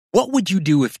What would you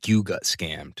do if you got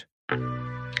scammed?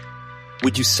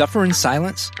 Would you suffer in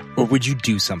silence, or would you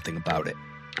do something about it?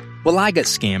 Well, I got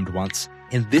scammed once,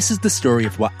 and this is the story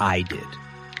of what I did.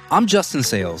 I'm Justin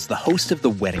Sales, the host of The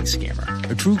Wedding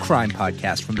Scammer, a true crime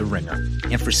podcast from The Ringer.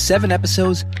 And for 7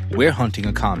 episodes, we're hunting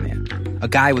a con man, a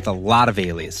guy with a lot of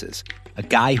aliases, a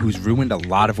guy who's ruined a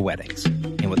lot of weddings.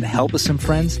 And with the help of some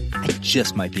friends, I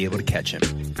just might be able to catch him.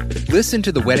 Listen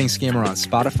to The Wedding Scammer on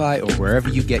Spotify or wherever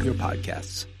you get your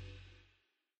podcasts.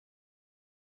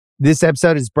 This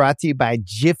episode is brought to you by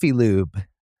Jiffy Lube.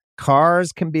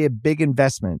 Cars can be a big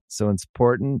investment, so it's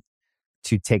important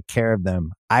to take care of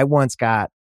them. I once got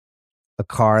a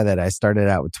car that I started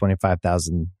out with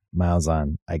 25,000 miles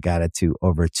on. I got it to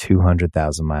over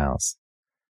 200,000 miles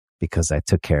because I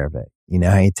took care of it. You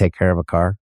know how you take care of a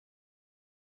car?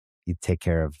 You take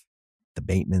care of the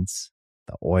maintenance,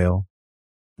 the oil,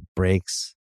 the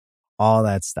brakes, all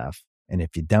that stuff. And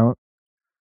if you don't,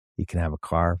 you can have a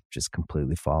car just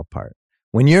completely fall apart.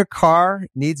 When your car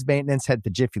needs maintenance, head to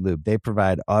Jiffy Lube. They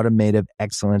provide automotive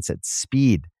excellence at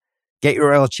speed. Get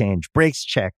your oil change, brakes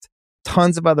checked,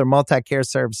 tons of other multi-care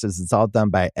services. It's all done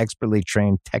by expertly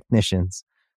trained technicians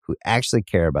who actually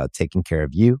care about taking care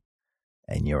of you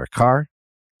and your car.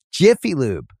 Jiffy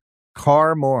Lube,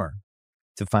 car more.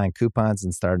 To find coupons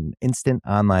and start an instant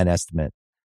online estimate,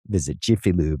 visit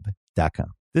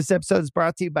jiffylube.com. This episode is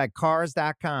brought to you by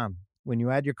Cars.com. When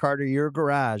you add your car to your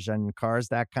garage on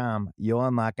Cars.com, you'll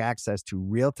unlock access to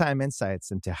real-time insights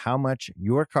into how much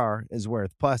your car is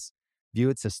worth. Plus,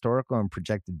 view its historical and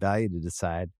projected value to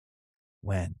decide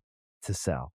when to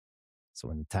sell. So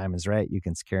when the time is right, you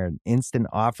can secure an instant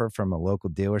offer from a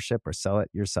local dealership or sell it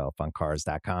yourself on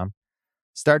Cars.com.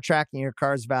 Start tracking your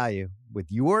car's value with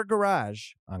your garage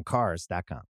on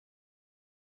Cars.com.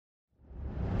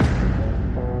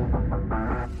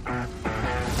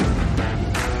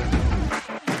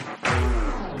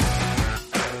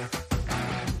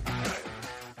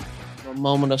 A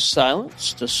moment of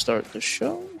silence to start the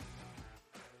show.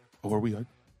 Or we are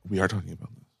talking about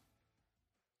this.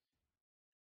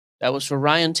 That was for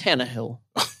Ryan Tannehill,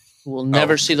 who will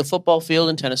never see the football field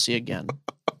in Tennessee again.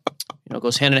 You know, it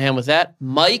goes hand in hand with that.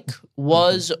 Mike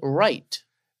was right.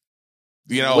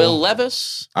 You know, Will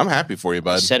Levis. I'm happy for you,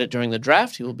 bud. Said it during the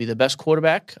draft. He will be the best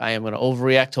quarterback. I am going to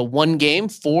overreact to one game,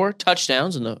 4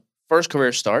 touchdowns in the first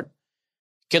career start.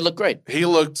 Kid looked great. He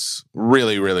looked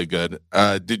really, really good.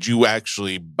 Did you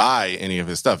actually buy any of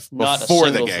his stuff Not before a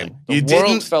the single game? thing. The You world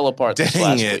didn't? fell apart this Dang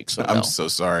last it. week. So I'm no. so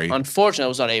sorry. Unfortunately, I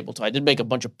was not able to. I did make a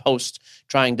bunch of posts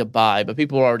trying to buy, but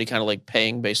people were already kind of like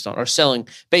paying based on, or selling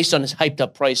based on his hyped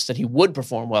up price that he would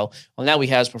perform well. Well, now he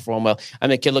has performed well. I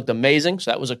mean, the kid looked amazing.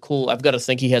 So that was a cool, I've got to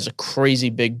think he has a crazy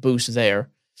big boost there.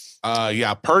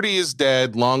 Yeah, Purdy is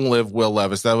dead. Long live Will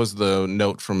Levis. That was the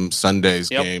note from Sunday's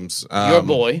games. Your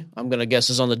boy, I'm going to guess,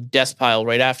 is on the death pile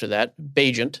right after that.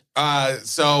 Bajent.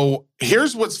 So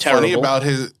here's what's funny about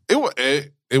his. It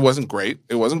wasn't great.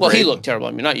 It wasn't great. Well, he looked terrible.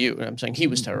 I mean, not you. I'm saying he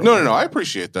was terrible. No. I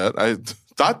appreciate that. I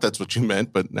thought that's what you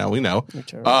meant, but now we know.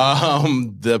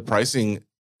 The pricing,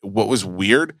 what was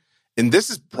weird, and this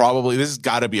has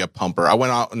got to be a pumper. I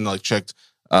went out and like checked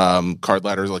Card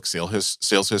Ladder's like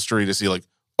sales history to see like,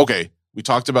 okay, we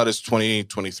talked about his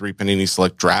 2023 Panini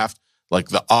Select Draft, like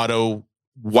the auto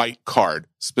white card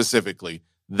specifically.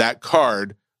 That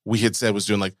card we had said was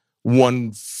doing like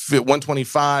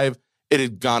 125. It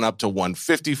had gone up to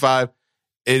 155.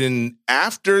 And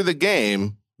after the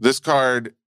game, this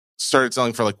card started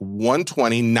selling for like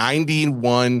 120,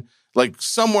 91, like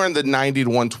somewhere in the 90 to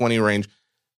 120 range.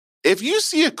 If you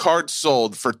see a card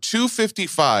sold for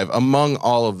 255 among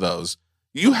all of those,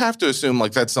 you have to assume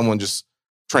like that's someone just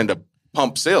trying to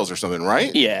pump sales or something,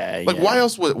 right? Yeah. Like why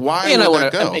else would would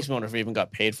that go? It makes me wonder if he even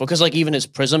got paid for. Because like even his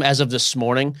Prism, as of this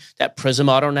morning, that Prism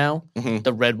auto now,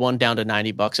 the red one down to $90.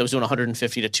 It was doing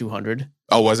 150 to 200.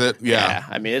 Oh, was it? Yeah.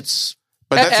 I mean, it's.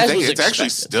 But that's the thing. It's actually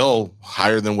still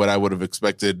higher than what I would have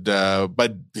expected.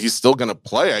 But he's still going to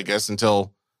play, I guess,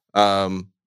 until their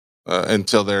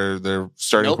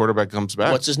starting quarterback comes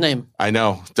back. What's his name? I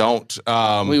know. Don't.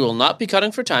 We will not be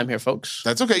cutting for time here, folks.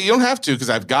 That's okay. You don't have to because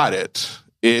I've got it.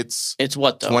 It's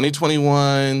what though?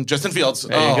 2021 Justin Fields.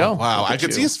 There you go. Wow. I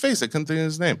could see his face. I couldn't think of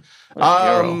his name.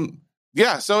 Hero.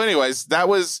 Yeah. So anyways, that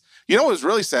was, what was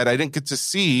really sad. I didn't get to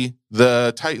see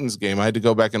the Titans game. I had to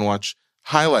go back and watch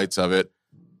highlights of it.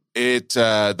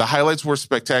 The highlights were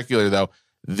spectacular though.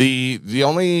 The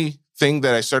only thing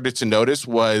that I started to notice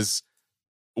was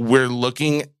we're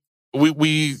looking,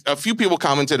 a few people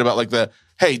commented about like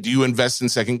hey, do you invest in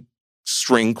second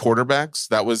string quarterbacks?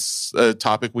 That was a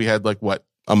topic we had like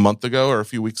a month ago or a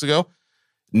few weeks ago.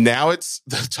 Now it's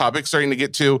the topic starting to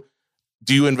get to,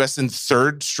 Do you invest in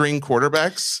third string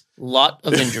quarterbacks? Lot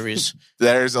of injuries.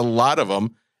 There's a lot of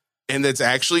them. And it's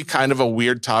actually kind of a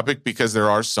weird topic because there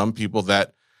are some people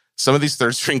that some of these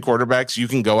third string quarterbacks you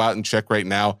can go out and check right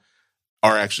now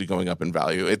are actually going up in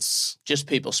value. It's just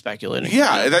people speculating.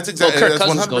 Yeah, that's exactly. Well, Kirk that's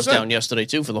Cousins 100%. goes down yesterday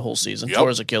too for the whole season. Yep. Tore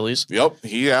his Achilles. Yep,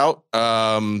 he out.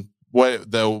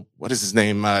 What is his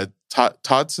name?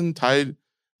 Todson,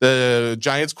 the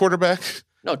Giants quarterback.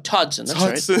 No, Todson.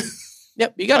 That's Todson. right.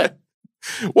 Yep, you got it.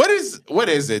 What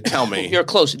is it? Tell me. You're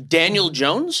close. Daniel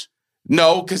Jones?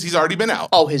 No, because he's already been out.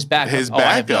 Oh, his backup.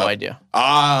 I have no idea.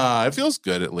 It feels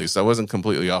good at least. I wasn't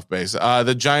completely off base.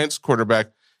 The Giants quarterback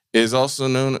is also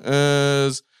known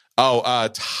as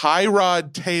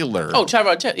Tyrod Taylor. Oh,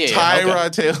 Tyrod Taylor. Yeah,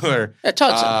 Tyrod Taylor. Yeah,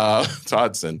 Todson.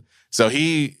 Todson. So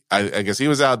I guess he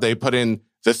was out. They put in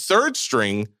the third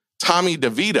string, Tommy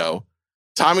DeVito.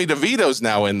 Tommy DeVito's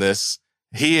now in this.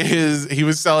 He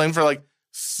was selling for like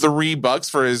 $3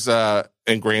 for his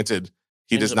and granted,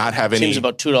 he does not have any. Seems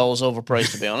about $2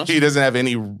 overpriced, to be honest. He doesn't have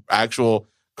any actual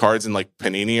cards in like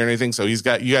Panini or anything. So you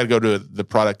got to go to the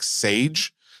product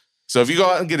Sage. So if you go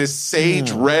out and get a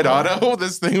Sage red auto,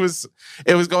 this thing was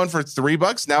going for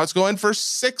 $3. Now it's going for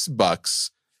 $6.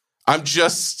 I'm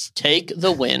just take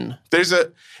the win.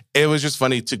 It was just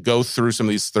funny to go through some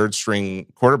of these third string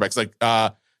quarterbacks like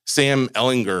Sam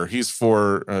Ellinger. He's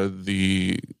for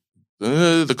the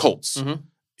Colts. Mm-hmm.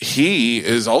 He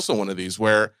is also one of these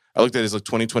where I looked at his like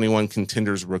 2021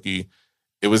 contenders rookie.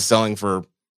 It was selling for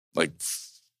like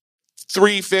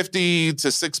 $3.50 to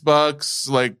 $6.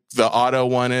 Like the auto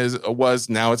one was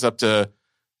now it's up to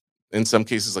in some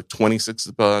cases like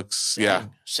 $26. Yeah.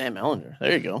 Sam Ellinger.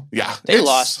 There you go. Yeah. They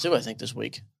lost too, I think, this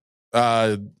week.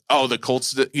 The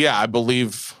Colts. Yeah, I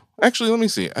believe. Actually, let me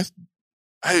see.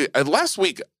 I last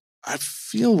week I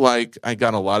feel like I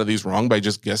got a lot of these wrong by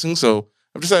just guessing. So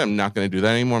I've decided I'm not going to do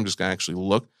that anymore. I'm just going to actually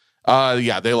look.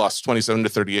 They lost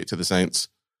 27-38 to the Saints.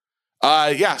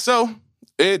 So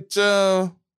it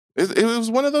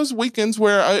was one of those weekends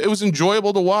where it was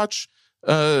enjoyable to watch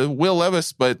Will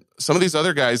Levis, but some of these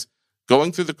other guys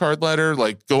going through the card ladder,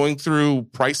 like going through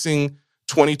pricing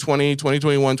 2020,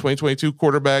 2021, 2022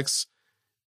 quarterbacks.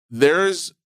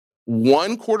 There's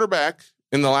one quarterback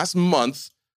in the last month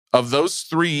of those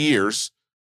 3 years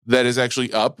that is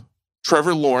actually up,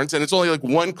 Trevor Lawrence, and it's only like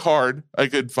one card I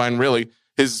could find really.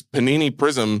 His Panini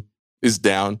Prism is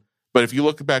down. But if you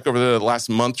look back over the last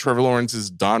month, Trevor Lawrence's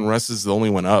Don Russ is the only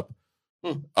one up.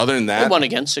 Other than that, they won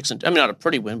again 6-2. I mean, not a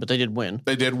pretty win, but they did win.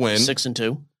 They did win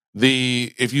 6-2.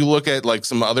 If you look at like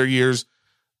some other years,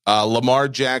 Lamar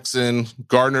Jackson,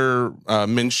 Gardner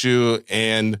Minshew,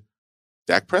 and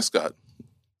Dak Prescott,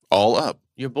 all up.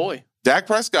 Your boy. Dak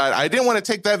Prescott, I didn't want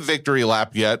to take that victory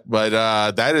lap yet,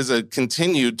 but that is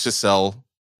continued to sell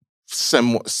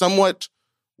somewhat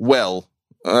well.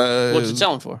 What's it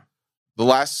selling for? The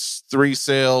last 3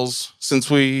 sales since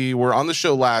we were on the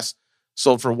show last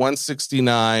sold for $169,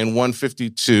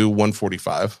 $152,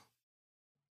 $145.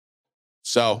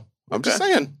 So I'm just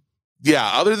saying,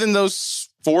 other than those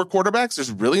 4 quarterbacks,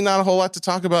 there's really not a whole lot to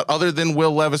talk about other than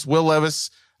Will Levis. Will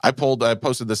Levis, I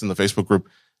posted this in the Facebook group.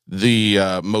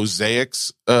 The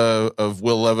mosaics of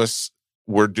Will Levis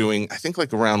were doing, I think,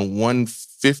 like around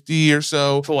 150 or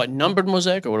so. For what, numbered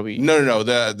mosaic or what are we? No.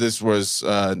 This was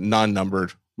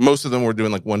non-numbered. Most of them were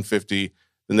doing like 150.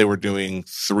 Then they were doing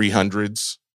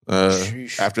 300s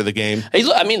after the game.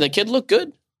 The kid looked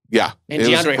good. Yeah. And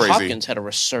DeAndre Hopkins had a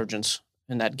resurgence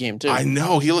in that game too. I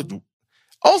know. He looked...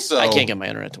 Also... I can't get my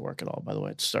internet to work at all, by the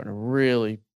way. It's starting to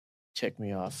really tick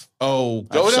me off. Oh,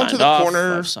 go down to the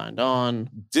corner. I've signed on.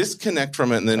 Disconnect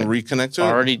from it and then reconnect to it.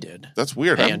 Already did. That's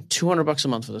weird. Paying $200 a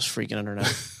month for this freaking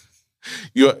internet.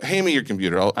 Hand me your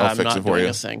computer. I'll fix it for you. I'm not doing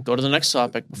a thing. Go to the next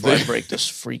topic before I break this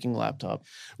freaking laptop.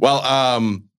 Well,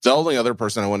 the only other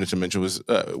person I wanted to mention was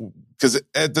because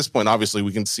at this point, obviously,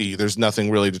 we can see there's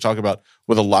nothing really to talk about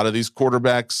with a lot of these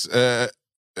quarterbacks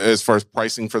as far as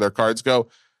pricing for their cards go.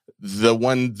 The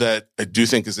one that I do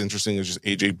think is interesting is just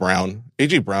A.J. Brown.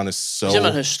 A.J. Brown is so... He's in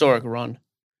a historic run.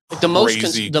 The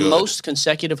most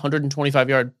consecutive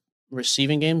 125-yard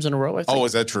receiving games in a row, I think. Oh,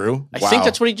 is that true? I think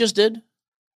that's what he just did.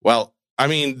 Well, I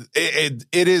mean, it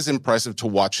is impressive to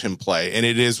watch him play. And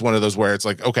it is one of those where it's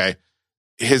like, okay,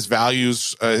 his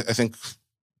values, I think,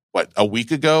 a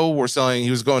week ago, he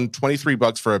was going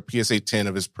 $23 for a PSA 10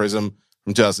 of his Prism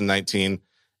from 2019.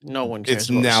 No one cares.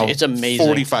 It's amazing.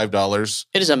 $45.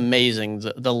 It is amazing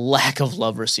the lack of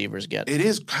love receivers get. It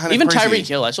is kind of even crazy. Tyreek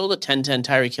Hill. I sold a 10-10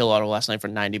 Tyreek Hill auto last night for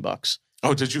 $90.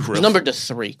 Oh, did you really? It was numbered to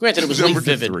 3. Granted, it was Leaf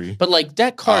Vivid, but like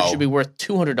that card should be worth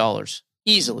 $200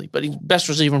 easily. But he's best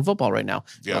receiver in football right now.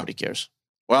 Yeah. Nobody cares.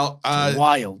 Well,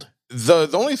 wild. the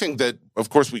only thing that, of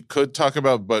course, we could talk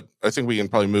about, but I think we can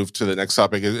probably move to the next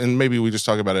topic, and maybe we just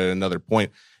talk about it at another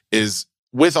point, is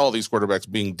with all these quarterbacks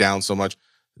being down so much,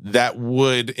 that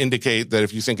would indicate that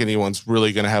if you think anyone's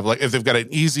really going to have, like, if they've got an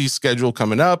easy schedule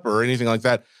coming up or anything like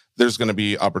that, there's going to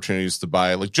be opportunities to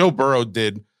buy. Like Joe Burrow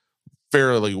did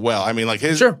fairly well. I mean, like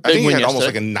I think he had almost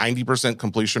like a 90%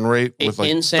 completion rate with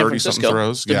like 30-something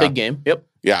throws. The big game. Yep.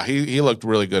 Yeah, he looked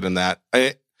really good in that.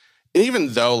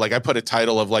 Even though, like, I put a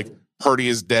title of like Purdy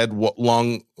is dead,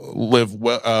 long live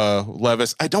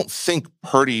Levis, I don't think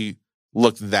Purdy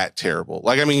looked that terrible.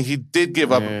 Like, I mean, he did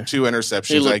give up 2 interceptions.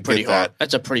 He looked pretty hard.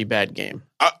 That's a pretty bad game.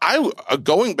 I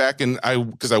going back and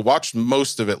because I watched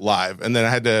most of it live, and then I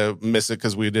had to miss it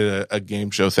because we did a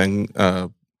game show thing.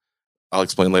 I'll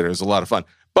explain later. It was a lot of fun.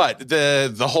 But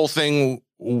the whole thing,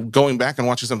 going back and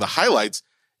watching some of the highlights,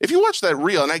 if you watch that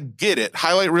reel, and I get it,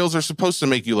 highlight reels are supposed to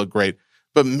make you look great.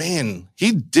 But man,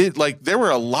 he did, like, there were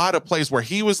a lot of plays where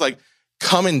he was like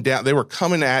coming down. They were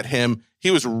coming at him. He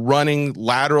was running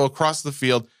lateral across the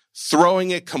field,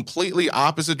 throwing it completely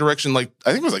opposite direction. Like,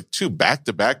 I think it was like 2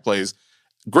 back-to-back plays.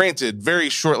 Granted, very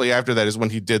shortly after that is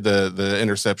when he did the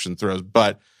interception throws.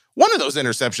 But one of those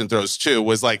interception throws too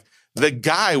was like the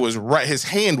guy was right. His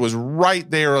hand was right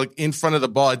there, like in front of the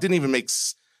ball. It didn't even make,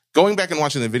 going back and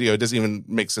watching the video, it doesn't even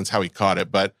make sense how he caught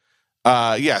it. But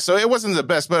yeah, so it wasn't the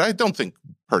best, but I don't think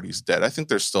Purdy's dead. I think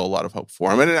there's still a lot of hope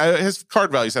for him. And his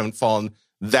card values haven't fallen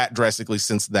that drastically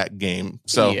since that game.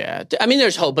 So yeah, I mean,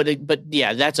 there's hope, but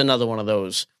yeah, that's another one of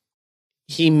those.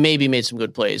 He maybe made some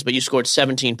good plays, but you scored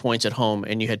 17 points at home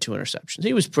and you had 2 interceptions.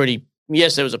 He was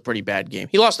yes, it was a pretty bad game.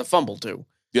 He lost a fumble too.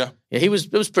 Yeah. It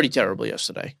was pretty terrible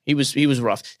yesterday. He was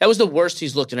rough. That was the worst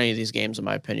he's looked in any of these games, in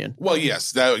my opinion. Well,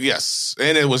 yes.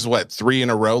 And it was 3 in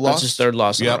a row loss? That's his 3rd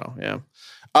loss in a row, yeah.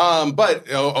 But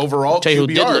overall,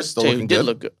 QBR is still looking good.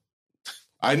 Look good.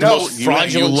 I know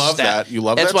you love that. You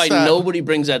love That's that. That's why nobody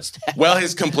brings that stat. Well,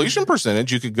 his completion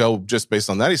percentage, you could go just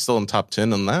based on that. He's still in top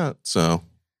 10 on that. So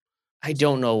I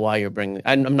don't know why you're bringing.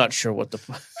 I'm not sure what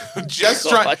the. Just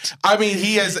try. I mean,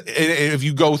 he has. If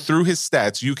you go through his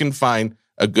stats, you can find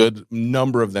a good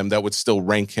number of them that would still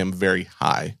rank him very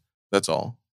high. That's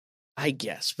all. I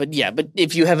guess, but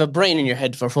if you have a brain in your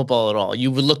head for football at all,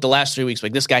 you would look the last 3 weeks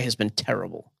like this guy has been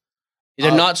terrible.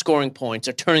 They're not scoring points.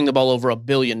 They're turning the ball over 1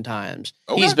 billion times.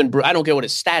 Okay. He's been. I don't care what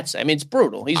his stats say. I mean, it's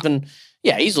brutal. He's been.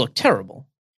 Yeah, he's looked terrible.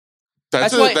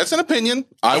 That's an opinion.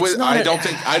 I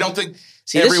don't think.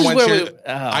 See, everyone should.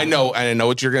 I know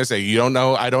what you're going to say. You don't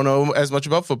know. I don't know as much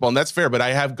about football, and that's fair. But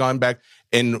I have gone back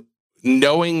and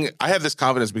knowing. I have this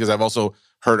confidence because I've also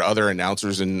heard other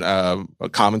announcers and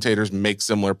commentators make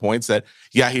similar points that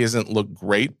he hasn't looked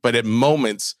great, but at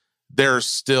moments. There's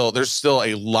still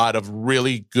a lot of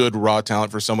really good raw talent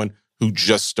for someone who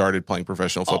just started playing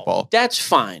professional football. That's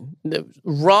fine. The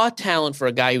raw talent for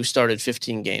a guy who started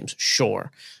 15 games,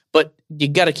 sure. But you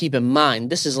got to keep in mind,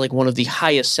 this is like one of the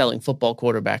highest selling football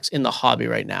quarterbacks in the hobby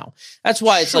right now. That's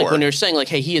why it's like when you're saying like,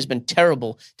 hey, he has been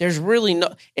terrible. There's really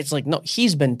no, it's like, no,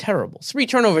 he's been terrible. 3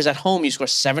 turnovers at home. You score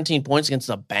 17 points against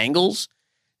the Bengals.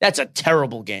 That's a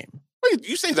terrible game.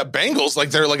 You say the Bengals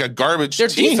like they're like a garbage team.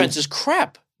 Their defense is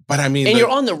crap. But I mean, and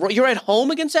you're at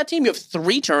home against that team. You have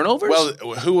 3 turnovers.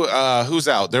 Well, who's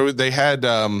out? They had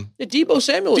Deebo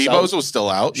Samuel. Deebo was still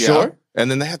out, sure, and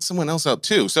then they had someone else out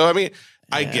too. So I mean,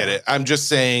 I get it. I'm just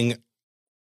saying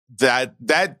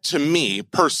that to me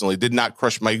personally did not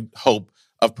crush my hope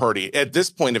of Purdy at this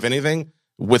point. If anything,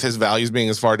 with his values being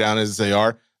as far down as they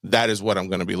are, that is what I'm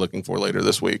going to be looking for later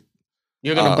this week.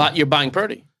 You're going to buy. You're buying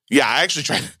Purdy. Yeah, I actually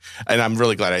tried, and I'm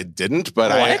really glad I didn't.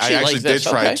 But I actually did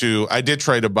try to. I did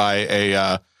try to buy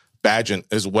a Badgent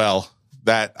as well.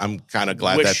 That I'm kind of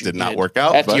glad that did not work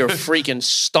out. That's your freaking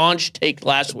staunch take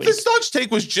last week. The staunch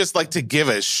take was just like to give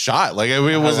it a shot. Like it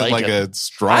wasn't like a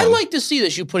strong. I like to see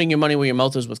this. You putting your money where your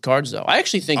mouth is with cards, though. I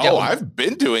actually think. I've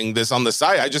been doing this on the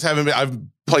side. I just haven't been. I've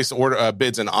placed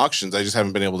bids and auctions. I just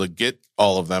haven't been able to get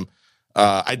all of them.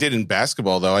 I did in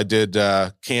basketball though. I did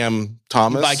Cam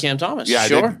Thomas. By Cam Thomas, yeah,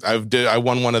 sure. I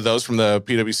won one of those from the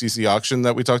PWCC auction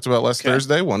that we talked about last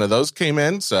Thursday. One of those came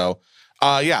in. So,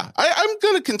 yeah, I'm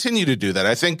going to continue to do that.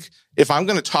 I think if I'm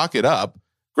going to talk it up,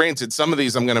 granted, some of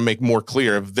these I'm going to make more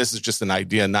clear if this is just an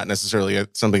idea, not necessarily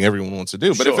something everyone wants to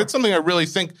do. But if it's something I really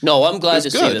think, no, I'm glad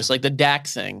to see this. Like the Dak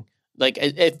thing. Like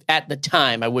if at the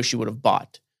time, I wish you would have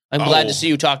bought. I'm glad to see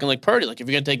you talking like Purdy. Like if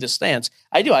you're going to take this stance,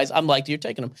 I do. I'm like you're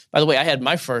taking them. By the way, I had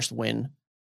my first win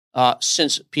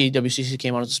since PWCC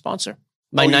came on as a sponsor.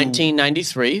 My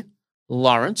 1993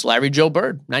 Lawrence, Larry Joe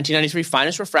Bird, 1993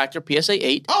 finest refractor, PSA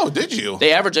 8. Oh, did you?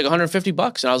 They average like $150,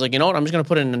 and I was like, you know what? I'm just going to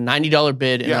put in a $90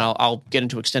 bid, and I'll get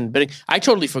into extended bidding. I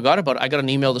totally forgot about it. I got an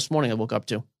email this morning I woke up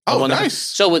to. Oh, nice.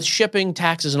 So with shipping,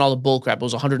 taxes, and all the bull crap, it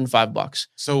was $105.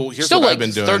 So here's still what like I've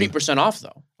been doing. 30% off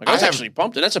though. Like I was actually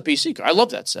pumped, and that's a PC card. I love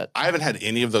that set. I haven't had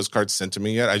any of those cards sent to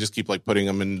me yet. I just keep like putting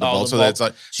them in the vault, the so vault. that it's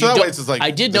like So that way it's like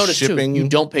I did notice shipping. Too. You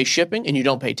don't pay shipping and you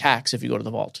don't pay tax if you go to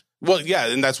the vault. Well, yeah,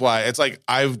 and that's why it's like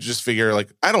I've just figured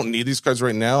like I don't need these cards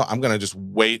right now. I'm gonna just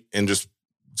wait and just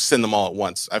send them all at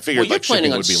once. I figured you're like shipping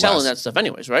planning on would be selling less. that stuff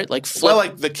anyways, right? Like flip. Well,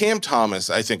 like the Cam Thomas,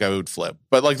 I think I would flip,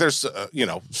 but like there's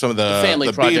some of the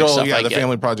family project Beetle, stuff. the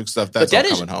family project stuff. That's all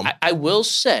coming home. I will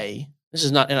say this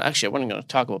is not. And actually, I wasn't going to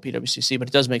talk about PWCC, but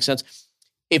it does make sense.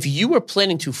 If you were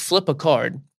planning to flip a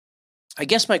card, I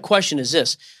guess my question is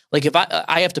this: like if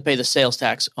I have to pay the sales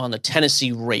tax on the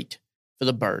Tennessee rate for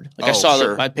the bird, like I saw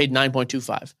that I paid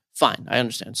 9.25. Fine, I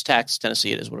understand. It's tax.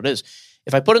 Tennessee, it is what it is.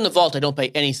 If I put it in the vault, I don't pay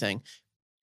anything.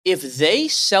 If they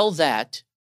sell that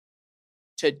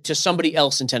to somebody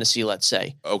else in Tennessee, let's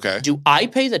say, okay, do I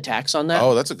pay the tax on that?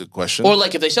 Oh, that's a good question. Or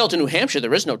like if they sell it to New Hampshire,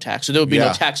 there is no tax, so there would be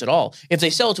no tax at all. If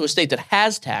they sell it to a state that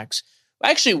has tax,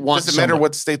 I actually want. Does it matter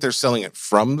what state they're selling it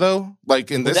from, though? Like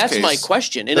in this case, that's my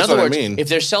question. In other words, if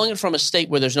they're selling it from a state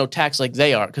where there's no tax, like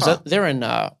they are, because they're in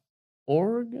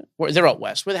Oregon, or they're out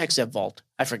west. Where the heck's that vault?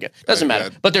 I forget. Doesn't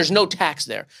matter. But there's no tax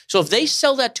there. So if they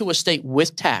sell that to a state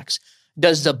with tax,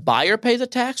 does the buyer pay the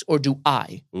tax or do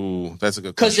I? Ooh, that's a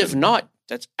good question. Because if not,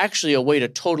 that's actually a way to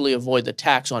totally avoid the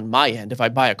tax on my end. If I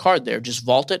buy a card there, just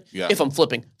vault it. Yeah. If I'm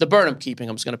flipping, the bird I'm keeping,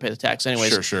 I'm just going to pay the tax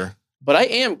anyways. Sure. But I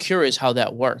am curious how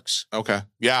that works. Okay.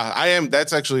 Yeah, I am.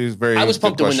 That's actually very I was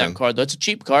pumped to win question. that card, though. It's a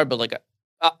cheap card, but like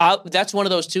that's one of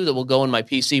those two that will go in my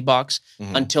PC box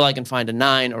until I can find a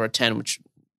 9 or a 10, which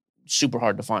is super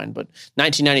hard to find. But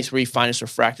 1993 finest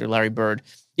refractor, Larry Bird.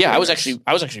 Yeah, I was actually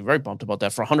very pumped about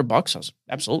that. For $100, I was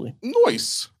absolutely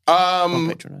nice. Don't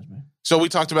patronize me. So we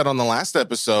talked about on the last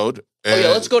episode.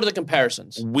 Let's go to the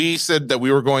comparisons. We said that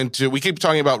we were going to. We keep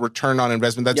talking about return on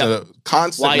investment. That's a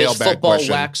constant Why mailbag is football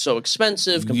question. wax so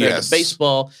expensive compared to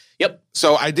baseball? Yep.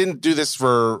 So I didn't do this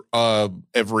for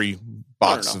every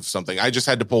box of something. I just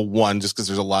had to pull one just because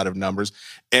there's a lot of numbers,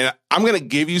 and I'm going to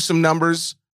give you some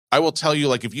numbers. I will tell you,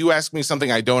 like, if you ask me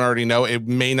something I don't already know, it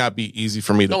may not be easy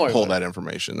for me to pull that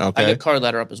information. Okay, I got card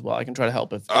ladder up as well. I can try to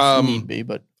help if need be.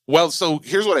 But so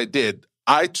here's what I did.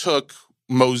 I took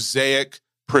Mosaic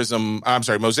football.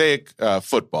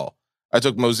 I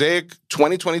took Mosaic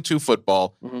 2022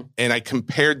 football, and I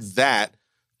compared that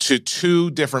to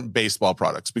two different baseball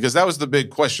products because that was the big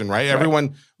question, right?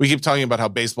 Everyone, we keep talking about how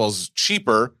baseball's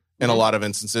cheaper in a lot of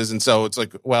instances, and so it's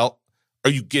like, well, are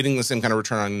you getting the same kind of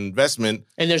return on investment?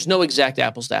 And there's no exact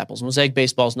apples to apples. Mosaic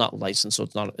baseball is not licensed, so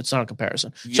it's not a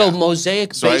comparison. Yeah. So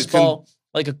Mosaic baseball,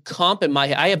 like a comp in my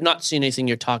head, I have not seen anything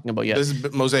you're talking about yet. This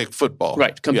is Mosaic football.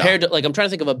 Right. Compared to, like, I'm trying to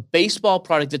think of a baseball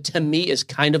product that to me is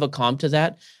kind of a comp to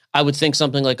that. I would think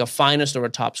something like a Finest or a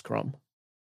Topps Chrome.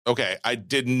 Okay. I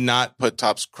did not put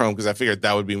Topps Chrome because I figured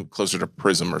that would be closer to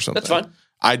Prism or something. That's fine.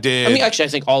 I did. I mean, actually, I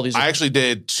think all these. I actually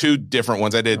did two different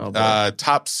ones. I did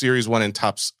Topps Series 1 and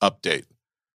Topps Update.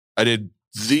 I did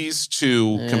these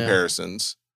two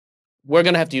comparisons. We're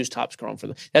gonna have to use Topps Chrome for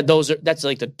that. That's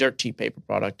like the dirt cheap paper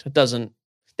product. It doesn't.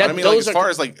 I mean, like, as far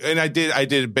as like, and I did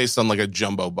it based on like a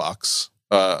jumbo box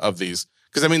of these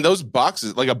because I mean those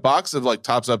boxes, like a box of like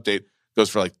Topps Update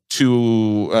goes for like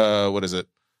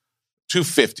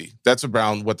 $250. That's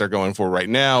around what they're going for right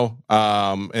now.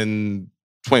 In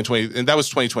 2020, and that was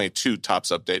 2022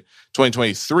 Topps Update.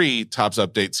 2023 Topps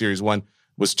Update Series 1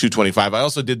 was $225. I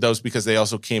also did those because they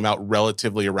also came out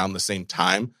relatively around the same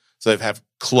time. So they've have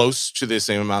close to the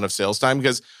same amount of sales time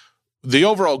because the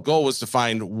overall goal was to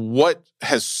find what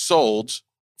has sold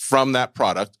from that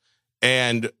product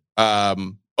and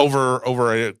over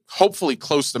a hopefully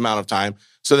close amount of time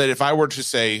so that if I were to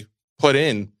say put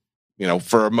in,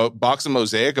 for a box of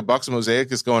Mosaic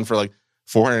is going for like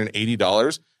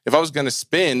 $480. If I was going to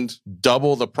spend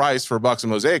double the price for a box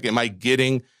of Mosaic,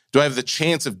 do I have the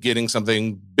chance of getting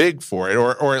something big for it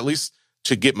or at least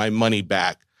to get my money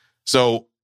back? So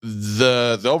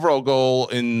the overall goal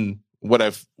in what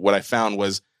I found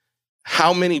was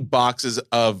how many how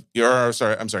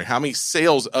many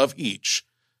sales of each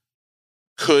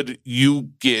could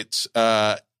you get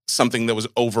something that was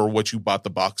over what you bought the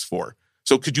box for?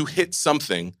 So could you hit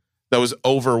something that was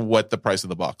over what the price of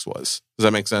the box was? Does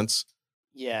that make sense?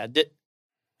 Yeah.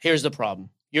 Here's the problem.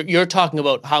 You're talking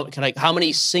about how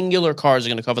many singular cards are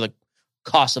going to cover the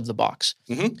cost of the box.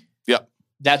 Mm-hmm. Yeah.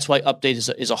 That's why update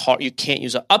is a hard. You can't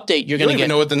use an update. You're going to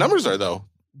know what the numbers are though.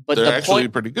 But they're the actually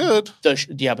point, pretty good.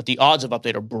 but the odds of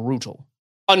update are brutal.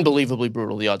 Unbelievably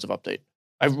brutal, the odds of update.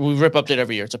 We rip update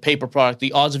every year. It's a paper product.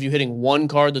 The odds of you hitting one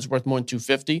card that's worth more than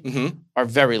 250 are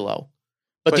very low.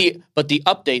 But the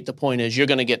update, the point is you're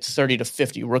going to get 30 to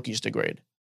 50 rookies to grade.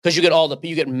 Because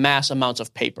you get mass amounts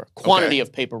of paper, quantity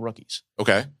of paper rookies.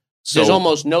 Okay. So there's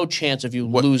almost no chance of you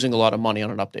losing a lot of money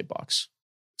on an update box.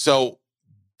 So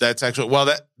that's actually,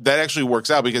 that actually works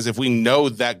out, because if we know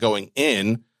that going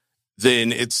in,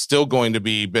 then it's still going to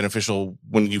be beneficial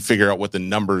when you figure out what the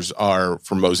numbers are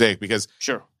for Mosaic, because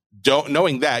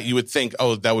knowing that, you would think,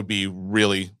 oh, that would be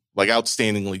really like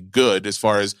outstandingly good as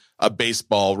far as a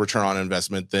baseball return on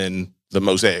investment than the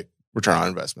Mosaic return on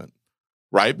investment,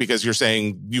 right? Because you're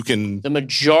saying you can the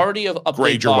majority of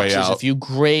update your way boxes, out. if you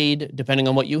grade depending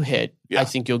on what you hit, I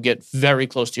think you'll get very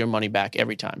close to your money back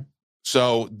every time.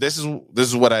 So this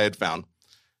is what I had found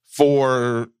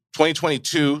for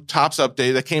 2022 Topps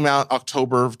update that came out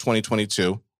October of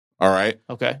 2022. All right.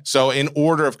 Okay. So in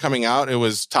order of coming out, it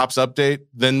was Topps update,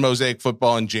 then Mosaic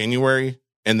Football in January,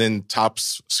 and then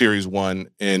Topps Series 1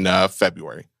 in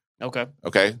February. Okay.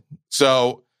 Okay.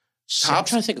 So I'm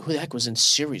trying to think who the heck was in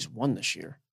Series 1 this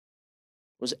year.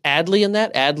 Was Adley in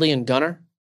that? Adley and Gunnar?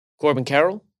 Corbin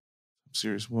Carroll?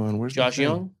 Series 1. Where's Josh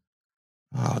Young?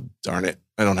 Oh, darn it.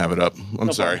 I don't have it up.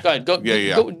 I'm sorry. Go ahead. Go do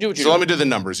what you're doing. Let me do the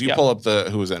numbers. You pull up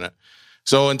who was in it.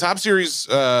 So in Topps Series,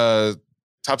 Topps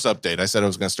update, I said I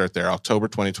was going to start there, October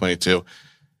 2022.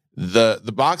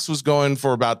 The box was going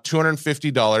for about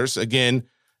 $250. Again,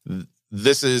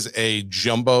 this is a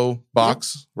jumbo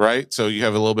box, right? So you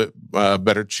have a little bit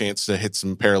better chance to hit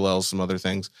some parallels, some other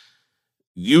things.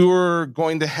 You're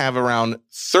going to have around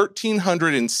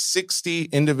 1,360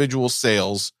 individual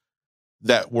sales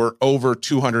that were over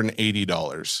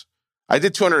 $280. I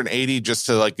did 280 just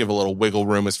to give a little wiggle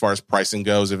room as far as pricing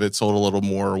goes, if it sold a little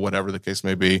more or whatever the case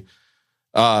may be.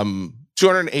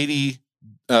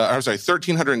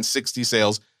 1,360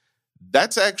 sales.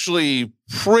 That's actually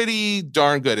pretty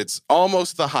darn good. It's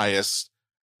almost the highest,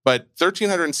 but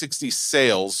 1,360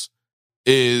 sales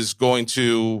is going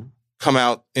to come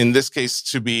out, in this case,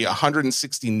 to be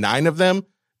 169 of them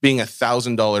being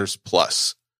 $1,000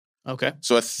 plus. Okay.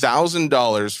 So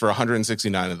 $1,000 for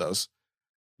 169 of those.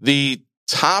 The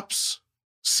Topps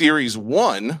Series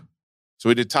 1, so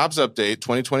we did Topps Update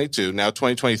 2022, now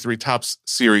 2023 Topps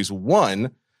Series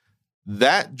 1,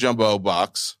 that jumbo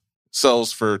box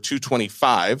sells for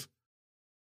 $225.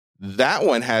 That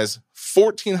one has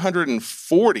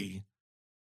 1,440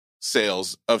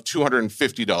 sales of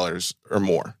 $250 or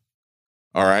more.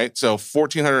 All right, so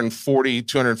 1,440,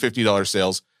 $250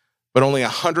 sales, but only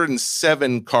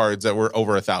 107 cards that were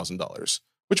over $1,000,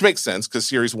 which makes sense because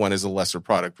Series 1 is a lesser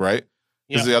product, right?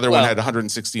 Because the other one had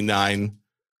 169.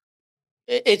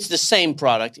 It's the same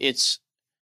product. It's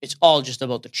all just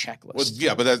about the checklist.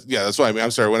 Well, that's what I mean.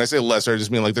 I'm sorry. When I say lesser, I just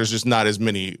mean there's just not as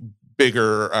many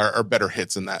bigger or better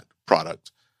hits in that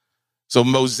product. So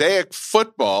Mosaic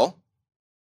Football,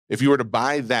 if you were to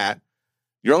buy that,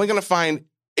 you're only going to find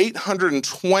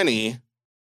 820.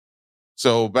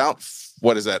 So about,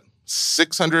 what is that?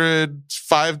 500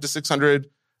 to 600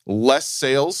 less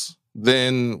sales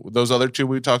than those other two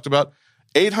we talked about.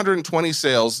 820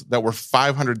 sales that were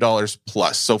 $500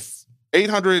 plus. So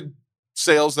 800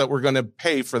 sales that we're going to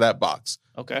pay for that box.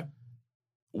 Okay.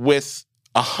 With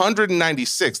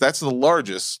 196, that's the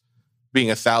largest, being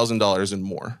 $1,000 and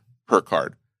more per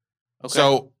card. Okay.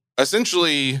 So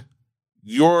essentially,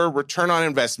 your return on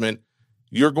investment,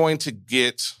 you're going to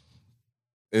get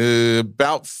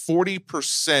about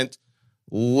 40%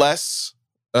 less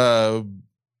of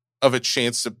a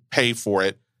chance to pay for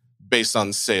it based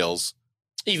on sales.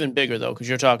 Even bigger, though, because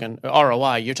you're talking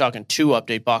ROI. You're talking 2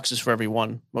 update boxes for every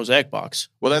one Mosaic box.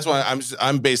 Well, that's why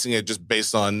I'm basing it just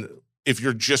based on if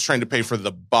you're just trying to pay for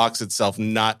the box itself,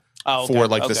 not for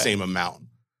the same amount.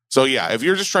 So yeah, if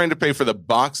you're just trying to pay for the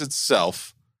box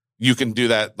itself, you can do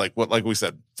that like we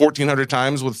said, 1,400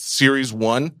 times with Series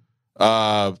 1,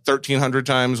 1,300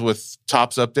 times with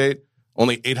Topps Update,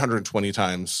 only 820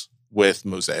 times with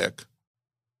Mosaic.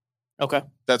 Okay.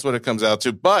 That's what it comes out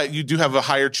to. But you do have a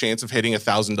higher chance of hitting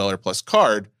 $1,000 plus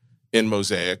card in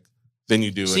Mosaic than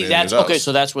you do in any of those. Okay,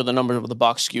 so that's where the number of the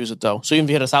box skews it, though. So even if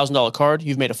you hit $1,000 card,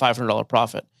 you've made a $500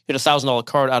 profit. You hit $1,000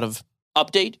 card out of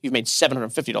Update, you've made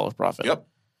 $750 profit. Yep.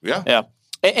 Yeah. Yeah.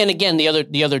 And again,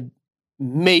 the other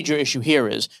major issue here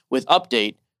is with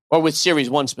Update, or with Series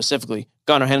 1 specifically,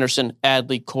 Gunnar Henderson,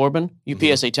 Adley, Corbin, you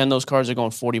PSA 10, those cards are going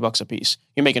 $40 a piece.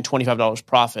 You're making $25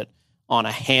 profit on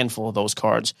a handful of those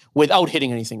cards without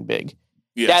hitting anything big.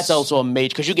 Yes. That's also a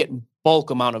major, because you get bulk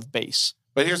amount of base.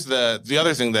 But here's the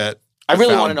other thing that I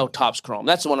really want to know Topps Chrome.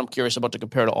 That's the one I'm curious about to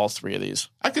compare to all three of these.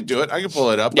 I could do it. I could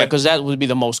pull it up. Yeah, because that would be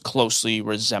the most closely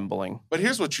resembling. But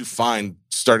here's what you find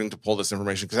starting to pull this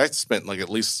information, because I spent like at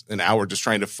least an hour just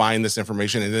trying to find this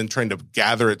information and then trying to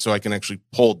gather it so I can actually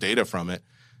pull data from it.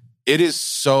 It is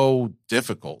so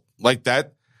difficult. Like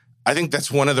that, I think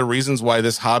that's one of the reasons why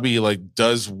this hobby like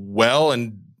does well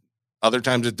and other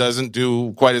times it doesn't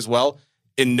do quite as well.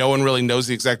 And no one really knows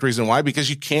the exact reason why, because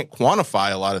you can't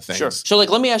quantify a lot of things. Sure. So, like,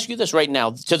 let me ask you this right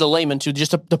now to the layman, to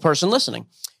just the person listening.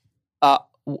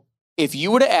 If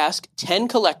you were to ask 10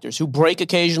 collectors who break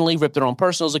occasionally, rip their own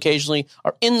personals occasionally,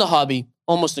 are in the hobby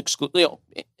almost exclusively,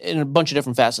 in a bunch of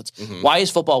different facets, why is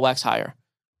football wax higher?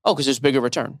 Oh, because there's bigger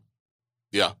return.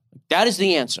 Yeah. That is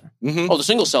the answer. Oh, the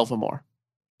singles sell for more.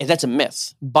 And that's a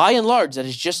myth. By and large, that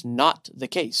is just not the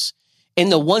case. And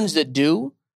the ones that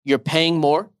do, you're paying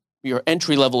more. Your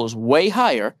entry level is way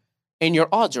higher, and your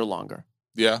odds are longer.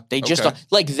 Yeah. They just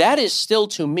like that is still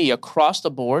to me across the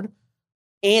board.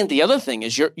 And the other thing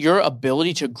is your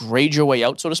ability to grade your way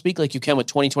out, so to speak, like you can with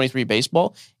 2023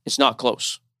 baseball, it's not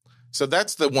close. So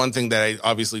that's the one thing that I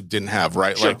obviously didn't have,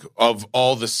 right? Sure. Like of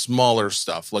all the smaller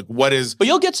stuff, like what is... But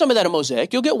you'll get some of that in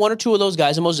Mosaic. You'll get one or two of those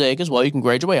guys in Mosaic as well. You can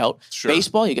grade your way out. Sure.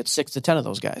 Baseball, you get 6 to 10 of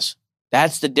those guys.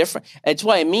 That's the difference. That's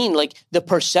why I mean, like, the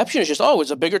perception is just, oh, it's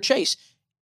a bigger chase.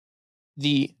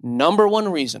 The number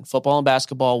one reason football and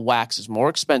basketball wax is more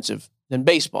expensive than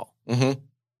baseball.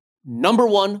 Number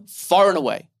one, far and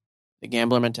away, the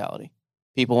gambler mentality.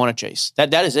 People want to chase.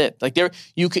 That is it. Like there,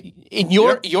 you could in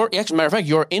your as a matter of fact,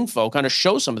 your info kind of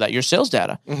shows some of that. Your sales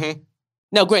data.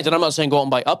 Now, granted, I'm not saying go out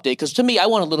and buy Update, because to me, I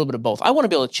want a little bit of both. I want to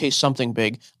be able to chase something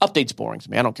big. Update's boring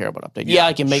to me. I don't care about Update. Yeah,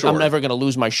 I can make. Sure. I'm never going to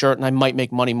lose my shirt, and I might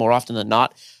make money more often than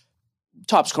not.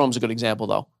 Topps Chrome's a good example,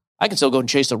 though. I can still go and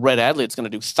chase a red Adley. It's going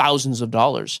to do thousands of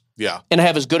dollars. Yeah. And I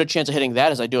have as good a chance of hitting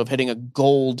that as I do of hitting a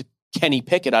gold Kenny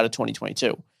Pickett out of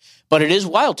 2022. But it is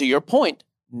wild, to your point.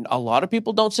 A lot of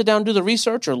people don't sit down and do the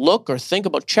research or look or think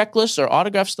about checklists or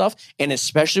autograph stuff. And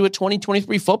especially with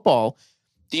 2023 football,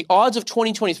 the odds of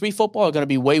 2023 football are going to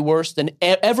be way worse than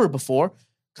ever before,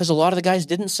 because a lot of the guys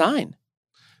didn't sign.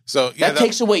 So that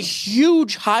takes away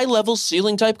huge high-level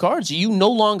ceiling-type cards. You no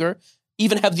longer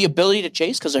even have the ability to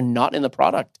chase because they're not in the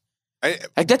product.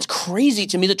 Like, that's crazy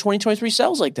to me that 2023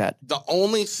 sells like that. The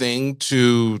only thing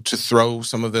to throw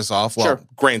some of this off, well, sure.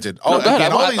 Granted, all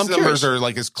these numbers are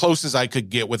like as close as I could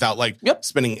get without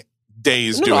spending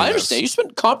days doing this. I understand. You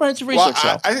spent comprehensive research.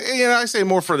 I say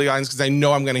more for the audience because I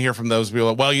know I'm going to hear from those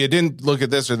people. Well, you didn't look at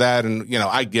this or that, and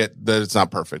I get that it's not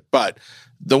perfect. But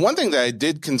the one thing that I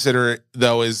did consider,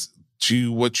 though, is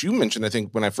to what you mentioned. I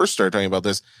think when I first started talking about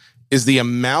this, is the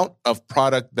amount of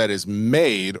product that is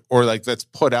made or like that's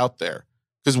put out there.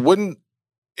 Because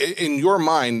in your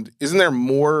mind, isn't there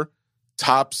more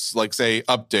Topps, like say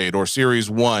Update or Series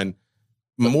 1,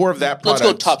 more of that product?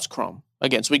 Let's go Topps Chrome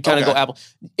again. So we kind of go Apple.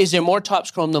 Is there more Topps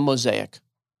Chrome than Mosaic?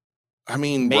 I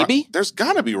mean, maybe there's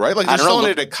got to be, right? Like they're selling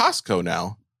it at Costco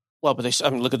now. Well, but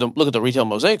look at the retail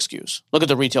Mosaic SKUs. Look at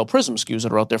the retail Prism SKUs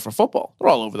that are out there for football. They're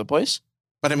all over the place.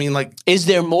 But I mean, like, is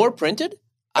there more printed?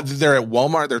 They're at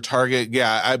Walmart, they're Target.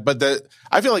 Yeah,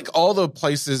 I feel like all the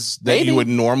places that you would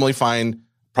normally find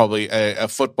probably a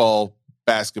football,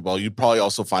 basketball, you'd probably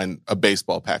also find a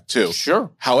baseball pack too.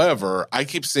 Sure. However, I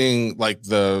keep seeing like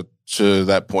to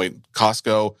that point,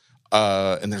 Costco,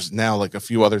 and there's now like a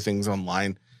few other things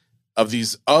online of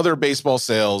these other baseball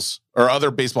sales or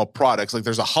other baseball products. Like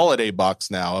there's a holiday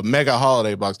box now, a mega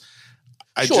holiday box.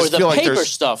 I just feel like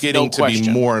there's getting to be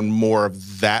more and more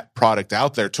of that product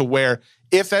out there to where,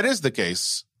 if that is the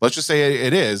case, let's just say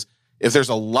it is, if there's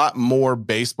a lot more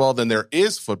baseball than there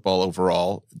is football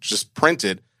overall, just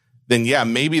printed, then yeah,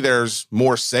 maybe there's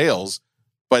more sales,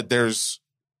 but there's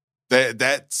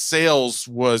that sales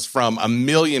was from 1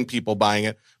 million people buying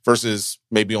it versus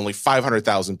maybe only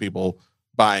 500,000 people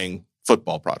buying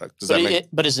football product.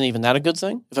 But isn't even that a good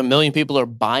thing? If 1 million people are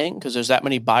buying because there's that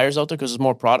many buyers out there because there's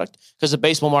more product, because the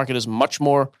baseball market is much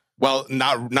more. Well,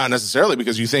 not necessarily,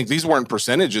 because you think these weren't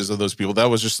percentages of those people.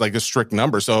 That was just like a strict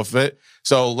number. So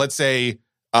let's say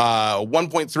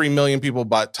 1.3 million people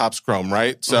bought Topps Chrome,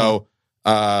 right? So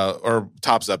or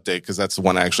Topps Update, because that's the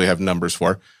one I actually have numbers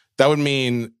for. That would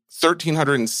mean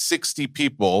 1,360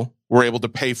 people were able to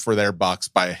pay for their box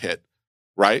by a hit,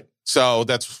 right? So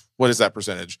what is that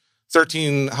percentage?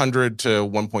 1,300 to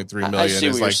 1.3 million. I see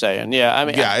what you're saying. Yeah, I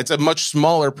mean, it's a much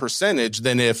smaller percentage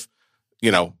than if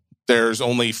there's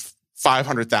only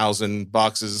 500,000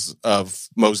 boxes of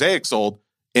Mosaic sold,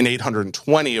 and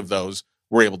 820 of those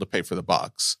were able to pay for the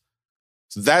box.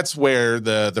 So that's where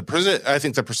I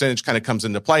think the percentage kind of comes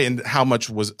into play, and how much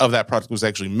of that product was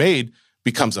actually made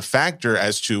becomes a factor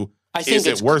as to Is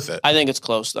it worth it? I think it's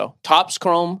close, though. Topps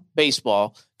Chrome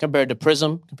baseball compared to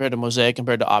Prism, compared to Mosaic,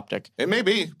 compared to Optic. It may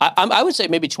be. I would say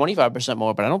maybe 25%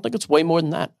 more, but I don't think it's way more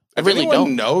than that. I really anyone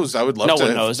don't. knows, I would love no to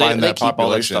one knows. find They that keep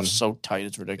population. all that stuff so tight,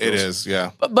 it's ridiculous. It is,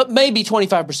 yeah. But maybe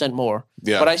 25% more.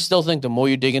 Yeah. But I still think the more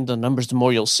you dig into the numbers, the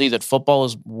more you'll see that football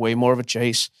is way more of a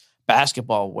chase.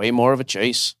 Basketball, way more of a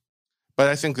chase. But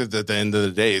I think that at the end of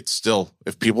the day, it's still,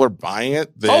 if people are buying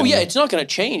it, then... Oh, yeah, it's not going to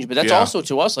change. But that's Yeah. also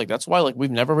to us, like, that's why, like,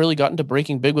 we've never really gotten to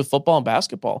breaking big with football and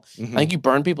basketball. Mhm. I think you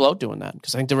burn people out doing that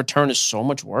because I think the return is so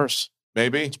much worse.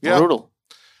 Maybe. It's brutal.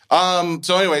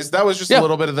 So anyways, that was just a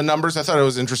little bit of the numbers. I thought it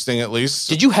was interesting at least.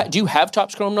 Do you have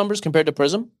Topps Chrome numbers compared to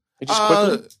Prism? Like, just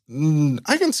quickly?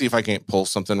 I can see if I can't pull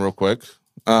something real quick.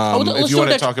 Let's If you do it want to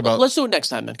next- talk about... Let's do it next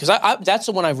time, then, because I that's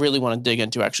the one I really want to dig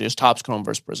into, actually, is Topps Chrome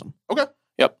versus Prism. Okay.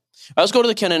 Yep. Let's go to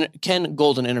the Ken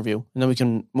Goldin interview, and then we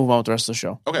can move on with the rest of the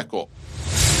show. Okay, cool.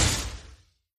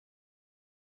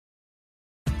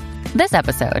 This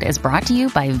episode is brought to you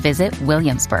by Visit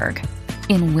Williamsburg.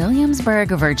 In Williamsburg,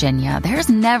 Virginia, there's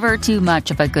never too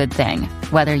much of a good thing.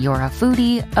 Whether you're a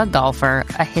foodie, a golfer,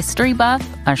 a history buff,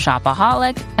 a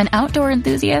shopaholic, an outdoor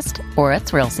enthusiast, or a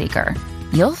thrill seeker,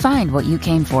 you'll find what you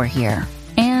came for here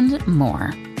and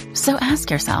more. So ask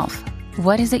yourself,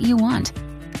 what is it you want?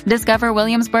 Discover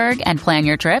Williamsburg and plan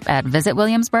your trip at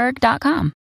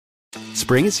visitwilliamsburg.com.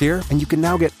 Spring is here, and you can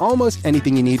now get almost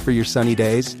anything you need for your sunny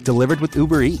days delivered with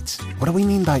Uber Eats. What do we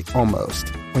mean by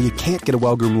almost? Well, you can't get a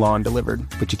well-groomed lawn delivered,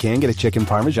 but you can get a chicken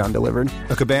parmesan delivered.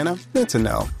 A cabana? That's a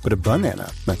no. But a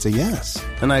banana? That's a yes.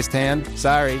 A nice tan?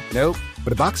 Sorry, nope.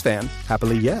 But a box fan?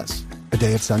 Happily, yes. A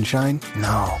day of sunshine?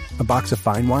 No. A box of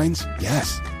fine wines?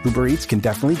 Yes. Uber Eats can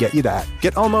definitely get you that.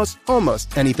 Get almost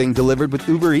anything delivered with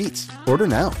Uber Eats. Order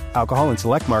now. Alcohol in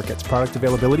select markets. Product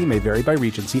availability may vary by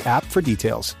region. See app for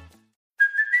details.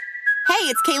 Hey,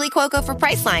 it's Kaylee Cuoco for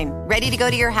Priceline. Ready to go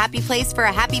to your happy place for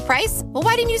a happy price? Well,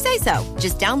 why didn't you say so?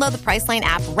 Just download the Priceline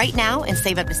app right now and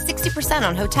save up to 60%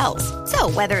 on hotels.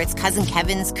 So whether it's Cousin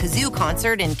Kevin's Kazoo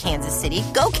Concert in Kansas City,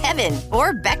 go Kevin,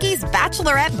 or Becky's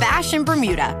Bachelorette Bash in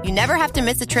Bermuda, you never have to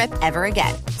miss a trip ever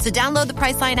again. So download the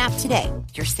Priceline app today.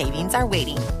 Your savings are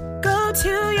waiting. Go to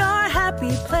your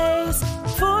happy place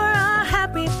for a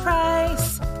happy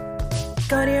price.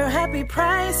 Go to your happy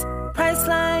price,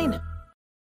 Priceline.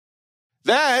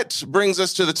 That brings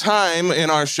us to the time in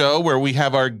our show where we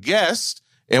have our guest,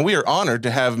 and we are honored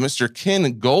to have Mr.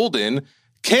 Ken Goldin.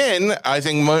 Ken, I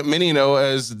think many know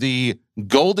as the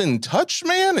Golden Touch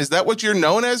Man. Is that what you're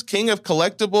known as? King of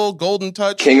Collectible, Golden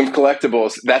Touch? King of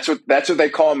Collectibles. That's what they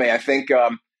call me. I think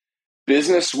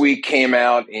Business Week came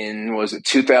out in, was it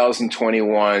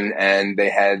 2021, and they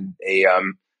had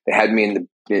me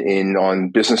on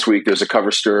Business Week. There's a cover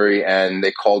story, and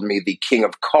they called me the King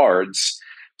of Cards.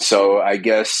 So I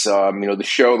guess,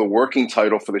 the working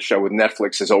title for the show with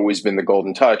Netflix has always been the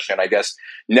Golden Touch. And I guess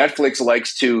Netflix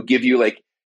likes to give you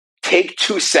take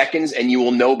 2 seconds and you will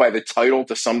know by the title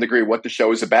to some degree what the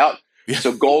show is about. Yeah.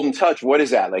 So Golden Touch, what is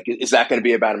that? Is that going to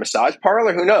be about a massage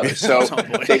parlor? Who knows? So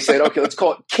they said, okay, let's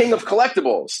call it King of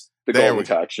Collectibles, the Golden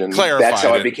Touch. And that's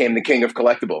how I became the King of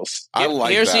Collectibles.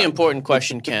 Here's the important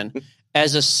question, Ken.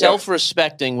 As a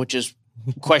self-respecting, which is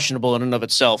questionable in and of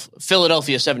itself,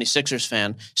 Philadelphia 76ers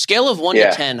fan, scale of 1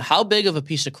 to 10, how big of a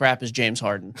piece of crap is James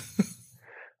Harden?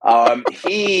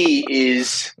 He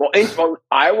is,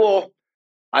 I will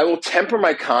temper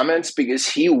my comments because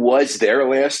he was there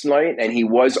last night and he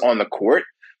was on the court.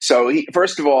 So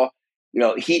first of all,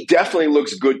 he definitely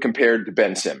looks good compared to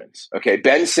Ben Simmons. Okay.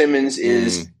 Ben Simmons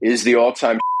is the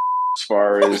all-time as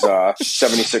far as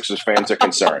 76ers fans are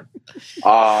concerned.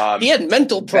 He had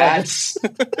mental problems.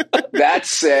 That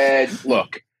said,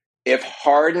 look, if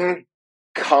Harden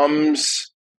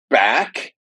comes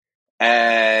back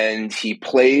and he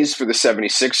plays for the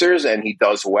 76ers and he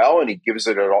does well and he gives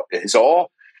it his all,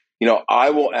 I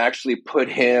will actually put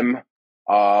him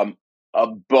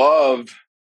above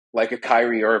like a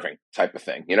Kyrie Irving type of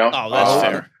thing, Oh, that's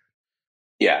fair.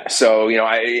 Yeah. So,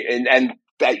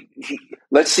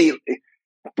 let's see.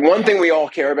 One thing we all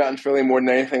care about in Philly more than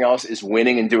anything else is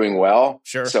winning and doing well.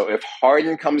 Sure. So if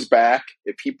Harden comes back,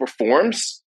 if he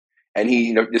performs and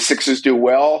the Sixers do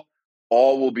well,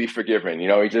 all will be forgiven.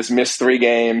 He just missed 3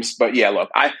 games, but yeah, look,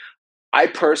 I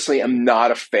personally am not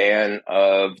a fan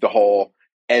of the whole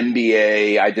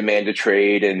NBA, I demand a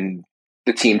trade and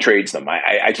the team trades them.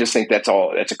 I just think that's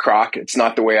a crock. It's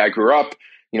not the way I grew up.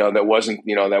 That wasn't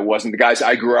the guys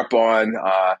I grew up on.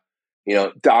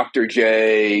 Dr.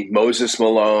 J, Moses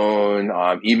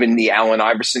Malone, even the Allen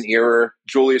Iverson era,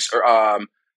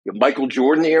 Michael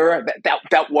Jordan era.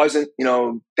 That wasn't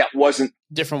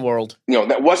different world.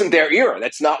 That wasn't their era.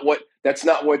 That's not what That's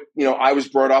not what, I was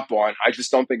brought up on. I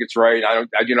just don't think it's right.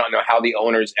 I do not know how the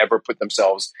owners ever put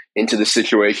themselves into the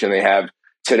situation they have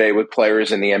today with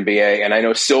players in the NBA. And I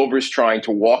know Silver's trying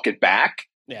to walk it back.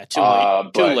 Yeah, too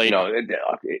late. Too late.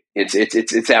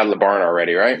 It's out of the barn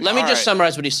already, right? Let me just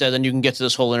summarize what he said, then you can get to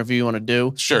this whole interview you want to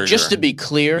do. Sure. Just to be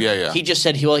clear, he just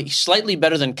said he's slightly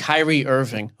better than Kyrie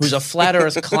Irving, who's a flat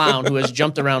earth clown who has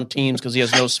jumped around teams because he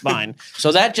has no spine.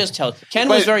 So that just tells. Ken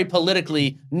was very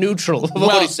politically neutral about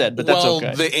what he said, but that's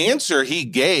okay. The answer he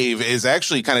gave is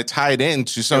actually kind of tied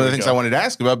into some of the things I wanted to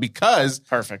ask about, because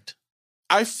perfect.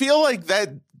 I feel like that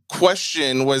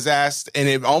question was asked and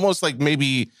it almost like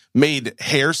maybe made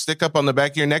hair stick up on the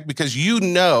back of your neck, because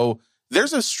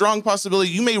there's a strong possibility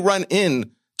you may run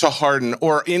in to Harden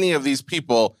or any of these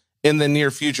people in the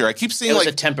near future. I keep seeing it was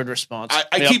a tempered response.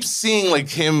 I keep seeing like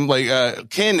him, like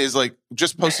Ken is like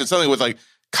just posted something with like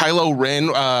Kylo Ren,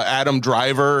 Adam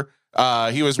Driver.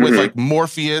 He was with like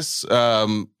Morpheus.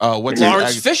 Lawrence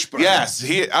Fishburne. Yes,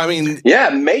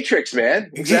 Matrix,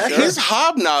 man. Exactly. He's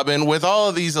hobnobbing with all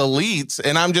of these elites,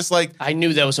 and I'm just like, I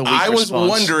knew that was a weak response. Was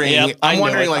wondering. I'm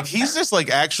wondering, like, he's just like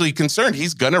actually concerned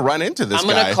he's gonna run into this. I'm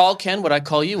gonna call Ken what I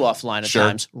call you offline at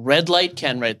times. Red light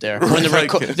Ken, right there. When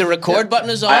the record button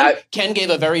is on, Ken gave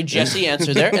a very Jesse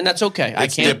answer there, and that's okay.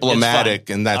 It's diplomatic,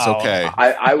 and that's okay.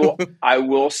 I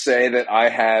will say that I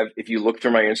have. If you look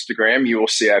through my Instagram, you will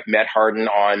see I've met Harden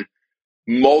on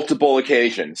multiple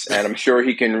occasions, and I'm sure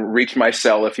he can reach my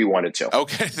cell if he wanted to.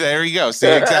 Okay, there you go. See,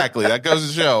 exactly. That goes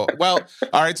to show. Well,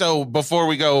 all right, so before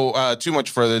we go too much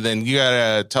further, then you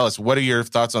gotta tell us, what are your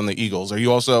thoughts on the Eagles? Are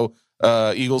you also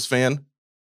Eagles fan?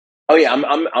 Oh yeah,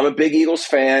 I'm a big Eagles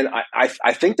fan.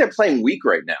 I think they're playing weak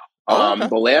right now.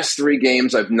 The last 3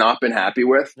 games I've not been happy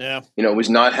with. Yeah.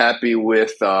 Was not happy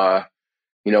with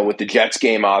with the Jets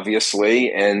game,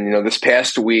 obviously, and this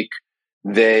past week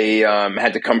they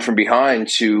had to come from behind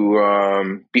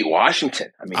to beat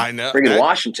Washington. I know, friggin'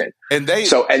 Washington. And they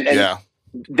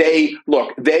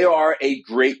they are a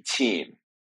great team.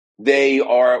 They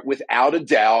are without a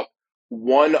doubt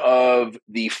one of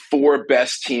the 4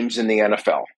 best teams in the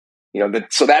NFL.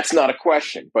 So that's not a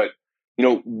question. But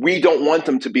we don't want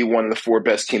them to be one of the 4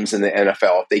 best teams in the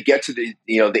NFL. If they get to the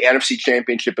the NFC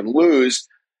Championship and lose,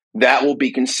 that will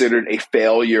be considered a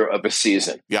failure of a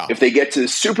season. Yeah. If they get to the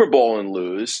Super Bowl and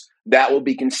lose, that will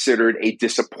be considered a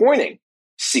disappointing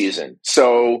season.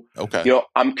 So,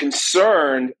 I'm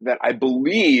concerned that I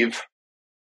believe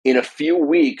in a few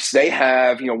weeks they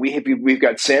have, we've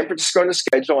got San Francisco on the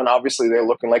schedule, and obviously they're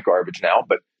looking like garbage now,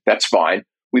 but that's fine.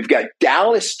 We've got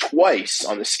Dallas twice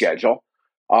on the schedule.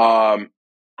 I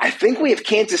think we have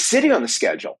Kansas City on the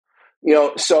schedule.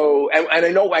 So and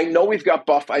I know we've got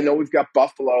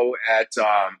Buffalo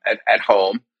at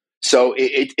home. So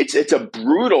it's a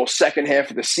brutal second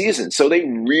half of the season. So they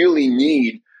really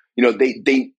need, they're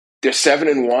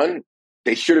 7-1.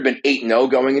 They should have been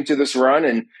 8-0 going into this run,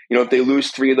 and if they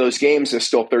lose 3 of those games, they're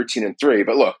still 13-3.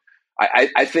 But look,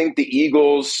 I think the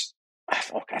Eagles.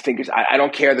 I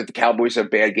don't care that the Cowboys have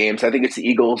bad games. I think it's the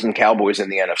Eagles and Cowboys in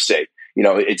the NFC.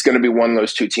 It's going to be one of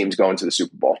those 2 teams going to the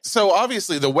Super Bowl. So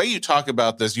obviously, the way you talk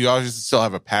about this, you obviously still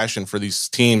have a passion for these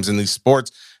teams and these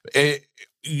sports.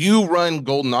 You run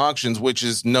Goldin Auctions, which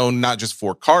is known not just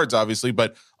for cards, obviously,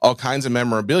 but all kinds of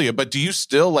memorabilia. But do you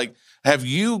still have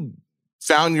you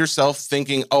found yourself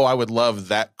thinking, oh, I would love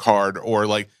that card, or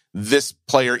like this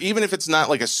player, even if it's not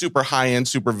like a super high end,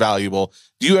 super valuable?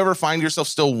 Do you ever find yourself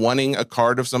still wanting a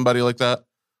card of somebody like that?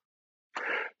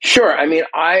 Sure.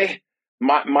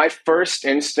 My first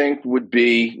instinct would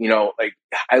be,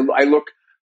 I look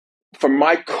for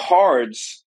my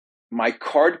cards. My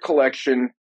card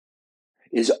collection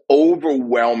is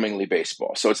overwhelmingly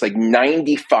baseball. So it's like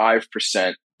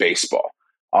 95% baseball.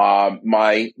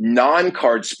 My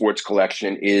non-card sports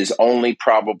collection is only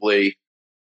probably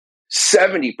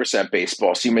 70%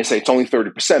 baseball. So you may say it's only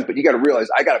 30%, but you got to realize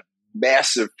I got a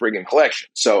massive friggin' collection.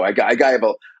 So I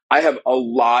have a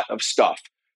lot of stuff.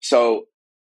 So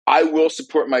I will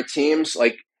support my teams.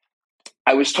 Like,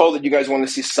 I was told that you guys want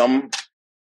to see some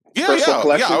personal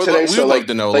collection today. So like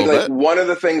to know a little bit. One of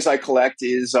the things I collect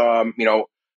is, from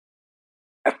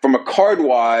a card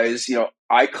wise,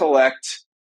 I collect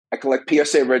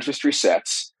PSA registry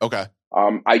sets. Okay.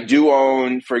 I do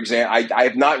own, for example, I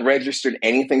have not registered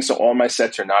anything, so all my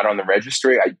sets are not on the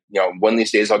registry. One of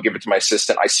these days I'll give it to my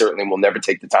assistant. I certainly will never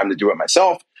take the time to do it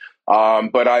myself.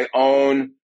 But I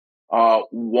own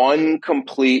 1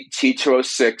 complete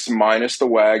T206 minus the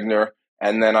Wagner,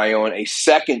 and then I own a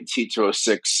second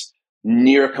T206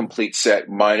 near complete set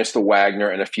minus the Wagner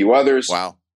and a few others.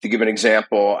 Wow. To give an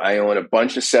example, I own a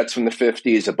bunch of sets from the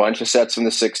 50s, a bunch of sets from the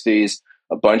 60s,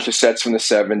 a bunch of sets from the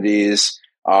 70s.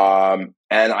 And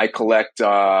I collect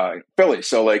Phillies.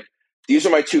 So like these are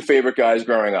my two favorite guys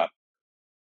growing up.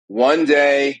 One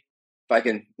day, if I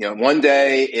can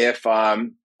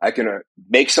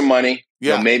make some money,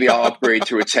 maybe I'll upgrade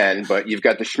to a 10. But you've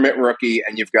got the Schmidt rookie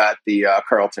and you've got the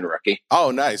Carlton rookie.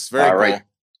 Oh, nice. Very cool.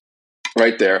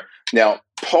 Right there. Now,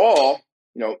 Paul,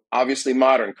 obviously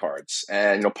modern cards.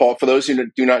 And, Paul, for those who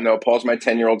do not know, Paul's my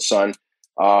 10-year-old son.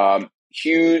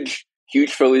 Huge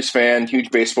Phillies fan,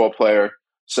 huge baseball player.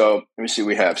 So let me see what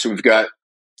we have. So we've got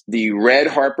the red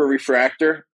Harper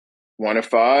refractor, 1 of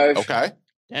 5. Okay.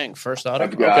 Dang, first auto.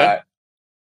 I've got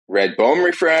red Bohm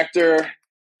refractor.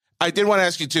 I did want to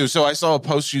ask you too. So I saw a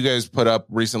post you guys put up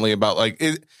recently about like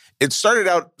it started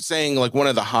out saying like one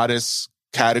of the hottest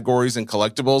categories in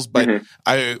collectibles, but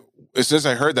as soon as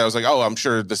I heard that, I was like, oh, I'm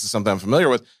sure this is something I'm familiar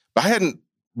with, but I hadn't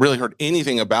really heard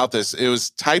anything about this. It was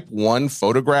type 1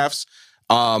 photographs.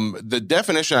 The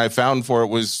definition I found for it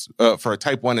was for a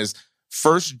type 1 is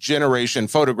first generation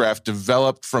photograph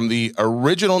developed from the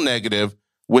original negative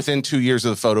within 2 years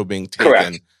of the photo being taken.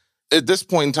 Correct. At this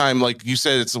point in time, like you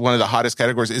said, it's one of the hottest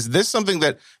categories. Is this something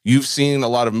that you've seen a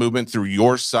lot of movement through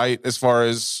your site as far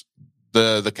as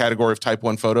the category of type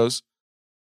 1 photos?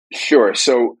 Sure.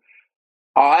 So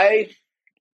type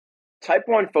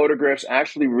 1 photographs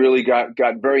actually really got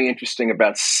very interesting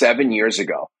about 7 years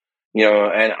ago,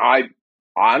 and I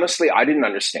didn't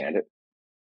understand it.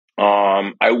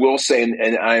 I will say,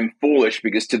 and I'm foolish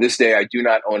because to this day, I do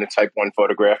not own a type 1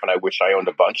 photograph and I wish I owned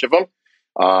a bunch of them.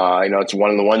 It's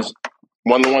one of the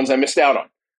ones I missed out on.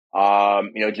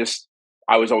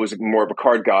 I was always more of a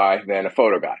card guy than a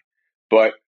photo guy,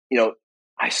 but,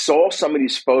 I saw some of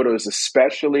these photos,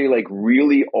 especially like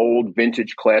really old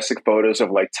vintage classic photos of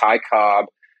like Ty Cobb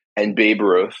and Babe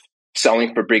Ruth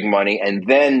selling for big money. And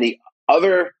then the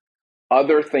other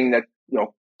thing that,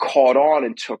 caught on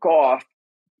and took off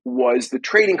was the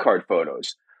trading card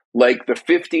photos. Like the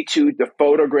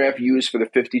photograph used for the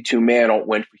 52 Mantle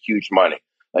went for huge money.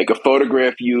 Like a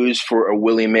photograph used for a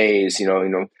Willie Mays,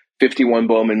 51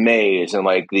 Bowman Mays, and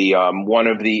like the one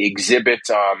of the exhibit,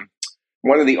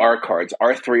 one of the R cards,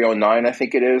 R309, I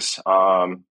think it is.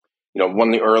 One of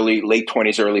the late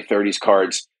 20s, early 30s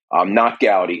cards. Not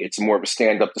Gowdy. It's more of a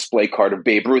stand-up display card of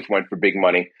Babe Ruth went for big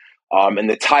money. And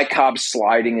the Ty Cobb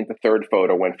sliding into third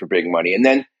photo went for big money. And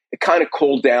then it kind of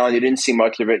cooled down. You didn't see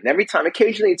much of it. And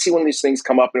occasionally you'd see one of these things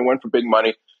come up and it went for big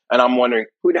money. And I'm wondering,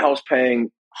 who the hell's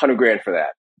paying $100,000 for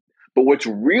that? But what's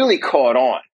really caught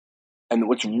on and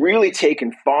what's really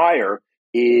taken fire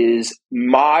is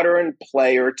modern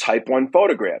player type 1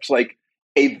 photographs, like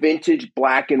a vintage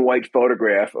black and white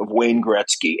photograph of Wayne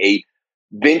Gretzky, a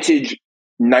vintage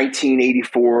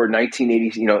 1984,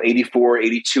 84,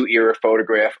 82 era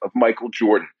photograph of Michael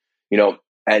Jordan,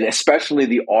 and especially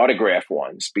the autograph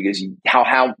ones, because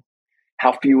how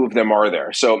few of them are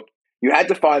there. So you had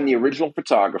to find the original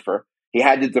photographer. He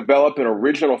had to develop an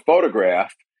original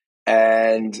photograph,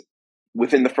 and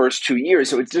within the first 2 years.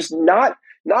 So it's just not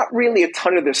really a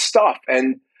ton of this stuff.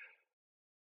 And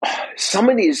some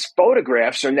of these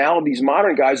photographs are now, these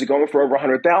modern guys are going for over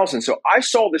 100,000. So I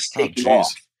saw this taking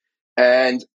off.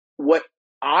 And what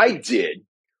I did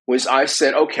was I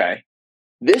said, okay,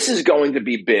 this is going to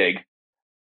be big.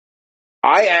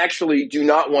 I actually do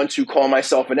not want to call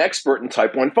myself an expert in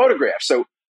type 1 photographs. So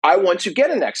I want to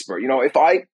get an expert.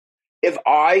 If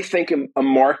I think a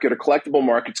collectible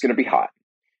market's going to be hot,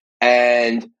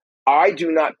 and I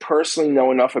do not personally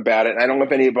know enough about it, and I don't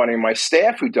have anybody on my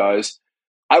staff who does,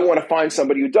 I want to find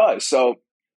somebody who does. So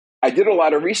I did a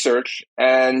lot of research,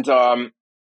 and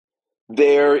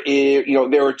there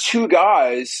are two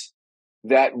guys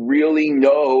that really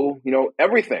know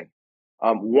everything.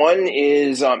 One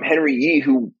is Henry Yee,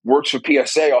 who works for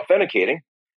PSA Authenticating,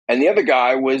 and the other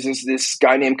guy was this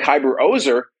guy named Kyber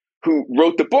Ozer, who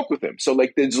wrote the book with him. So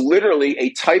like there's literally a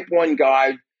type 1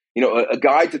 guide, a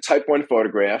guide to type 1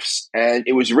 photographs, and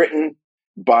it was written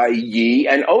by Yee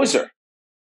and Ozer.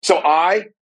 So I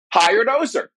hired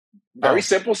Ozer. Very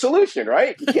simple solution,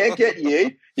 right? You can't get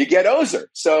Yee, you get Ozer.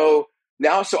 So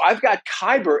I've got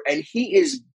Kyber, and he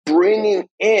is bringing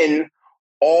in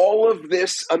all of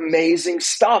this amazing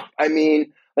stuff. I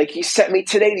mean, like he sent me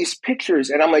today these pictures,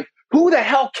 and I'm like, who the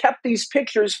hell kept these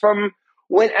pictures from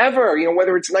whenever,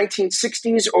 whether it's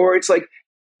 1960s or it's like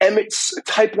Emmett's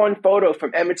type 1 photo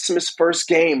from Emmett Smith's first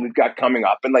game we've got coming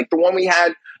up. And like the one we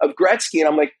had of Gretzky. And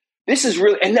I'm like, this is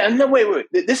really, and then wait.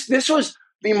 This was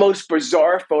the most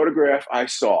bizarre photograph I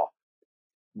saw.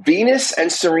 Venus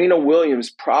and Serena Williams,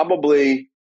 probably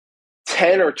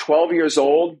 10 or 12 years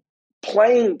old,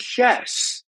 playing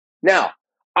chess. Now,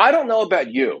 I don't know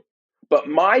about you, but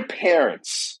my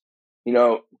parents,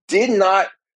 did not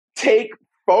take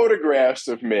photographs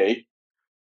of me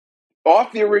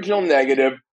off the original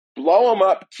negative, blow them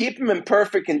up, keep them in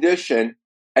perfect condition,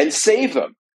 and save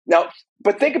them. Now,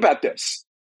 but think about this.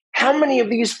 How many of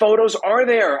these photos are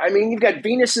there? I mean, you've got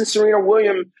Venus and Serena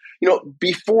Williams,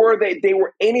 before they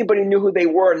were, anybody knew who they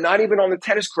were, not even on the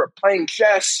tennis court playing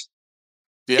chess.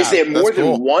 Yeah, is there more than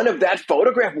cool. one of that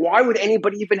photograph? Why would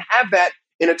anybody even have that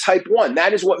in a Type 1?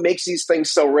 That is what makes these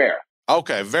things so rare.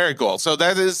 Okay, very cool. So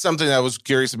that is something I was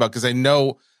curious about because I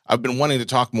know I've been wanting to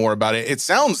talk more about it. It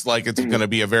sounds like it's going to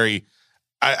be a very,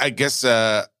 I guess,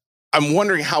 I'm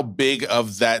wondering how big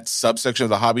of that subsection of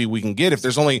the hobby we can get if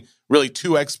there's only really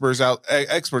two experts out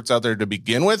there to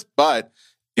begin with. But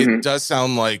it does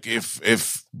sound like if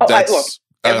that's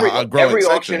a growing every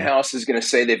section. auction house is going to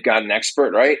say they've got an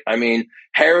expert, right? I mean,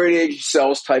 Heritage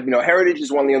sells Type. Heritage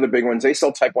is one of the other big ones. They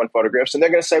sell Type 1 photographs, and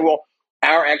they're going to say, well,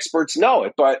 our experts know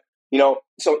it, but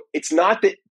so it's not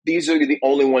that these are the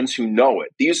only ones who know it.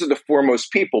 These are the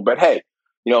foremost people. But hey,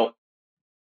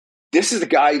 this is the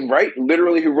guy, right?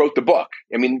 Literally who wrote the book.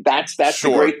 I mean, that's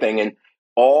Sure. the great thing. And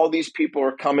all these people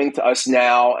are coming to us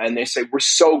now and they say, we're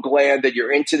so glad that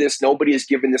you're into this. Nobody has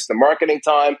given this the marketing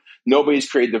time. Nobody's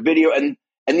created the video. And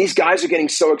these guys are getting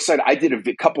so excited. I did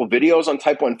a couple videos on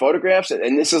Type 1 photographs.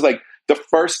 And this is like the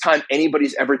first time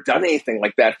anybody's ever done anything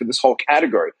like that for this whole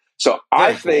category. So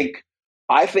I think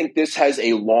this has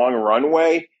a long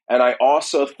runway. And I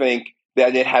also think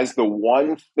that it has the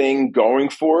one thing going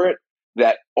for it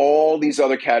that all these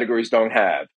other categories don't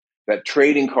have, that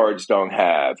trading cards don't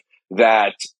have,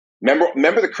 that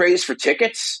remember the craze for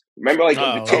tickets? Remember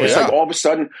the tickets, like all of a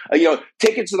sudden,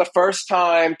 tickets are the first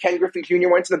time Ken Griffey Jr.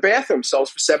 went to the bathroom sells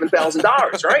for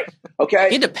 $7,000, right? Okay.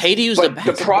 He had to pay to use the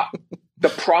bathroom. The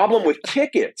problem with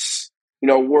tickets,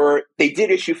 were they did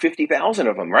issue 50,000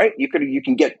 of them, right? You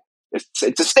can get,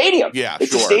 it's a stadium. Yeah,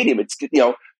 it's sure. a stadium. It's,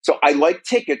 so I like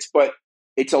tickets, but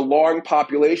it's a long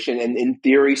population. And in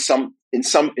theory, in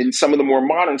some of the more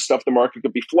modern stuff, the market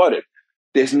could be flooded.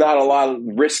 There's not a lot of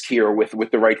risk here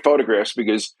with the right photographs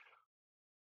because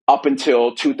up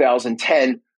until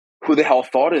 2010, who the hell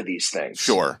thought of these things?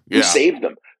 Sure. Yeah. Who saved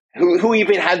them? Who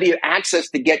even had the access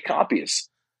to get copies?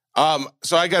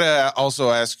 So I gotta also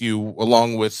ask you,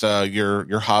 along with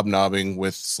your hobnobbing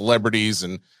with celebrities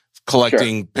and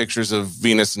collecting pictures of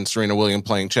Venus and Serena Williams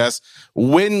playing chess,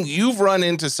 when you've run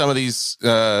into some of these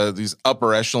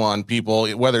upper echelon people,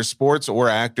 whether sports or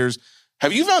actors,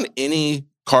 have you found any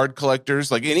card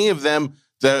collectors, like any of them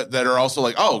that are also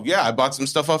like, oh yeah, I bought some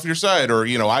stuff off your site, or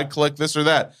I collect this or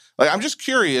that? Like, I'm just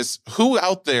curious who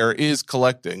out there is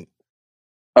collecting.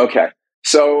 Okay,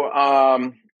 so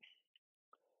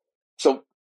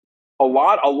a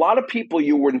lot of people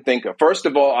you wouldn't think of. First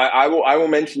of all, I will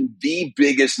mention the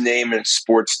biggest name in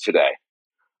sports today.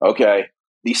 Okay,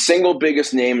 the single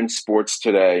biggest name in sports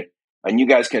today, and you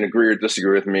guys can agree or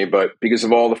disagree with me, but because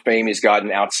of all the fame he's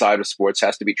gotten outside of sports,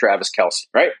 has to be Travis Kelce,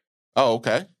 right? Oh,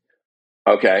 okay.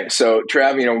 Okay, so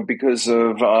Trav, because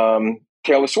of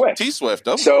Taylor Swift, T-Swift.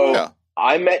 Oh, so yeah.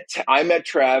 I met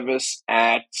Travis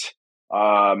at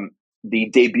the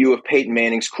debut of Peyton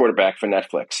Manning's quarterback for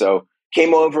Netflix. So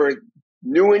came over,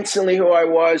 knew instantly who I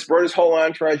was, brought his whole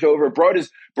entourage over, brought his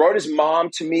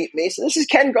mom to meet me. So this is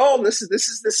Ken Goldin. This is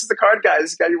the card guy.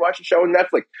 This is the guy you watch the show on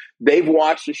Netflix. They've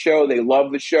watched the show. They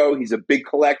love the show. He's a big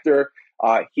collector.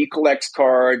 He collects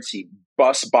cards. He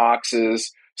busts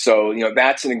boxes. So,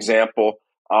 that's an example.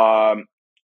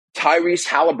 Tyrese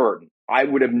Halliburton. I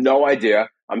would have no idea.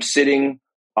 I'm sitting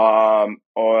on,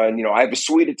 I have a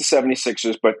suite at the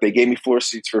 76ers, but they gave me floor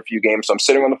seats for a few games. So I'm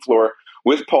sitting on the floor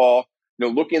with Paul,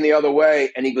 looking the other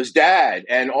way, and he goes, Dad.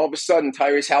 And all of a sudden,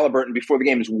 Tyrese Halliburton, before the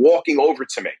game, is walking over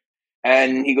to me.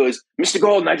 And he goes, Mr.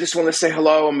 Goldin, I just want to say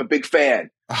hello. I'm a big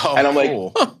fan. Oh, and I'm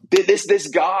cool. like, this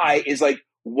guy is like,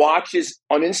 watches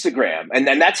on Instagram. And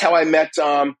then that's how I met,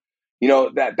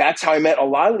 that's how I met a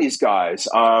lot of these guys.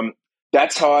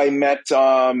 That's how I met,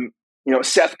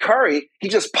 Seth Curry. He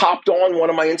just popped on one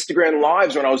of my Instagram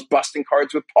lives when I was busting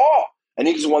cards with Paul. And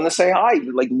he just wanted to say hi.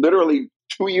 Like literally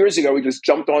 2 years ago, we just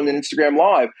jumped on an Instagram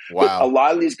live. Wow. But a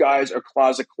lot of these guys are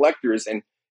closet collectors. And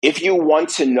if you want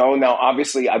to know, now,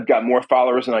 obviously, I've got more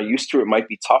followers than I used to. It might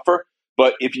be tougher.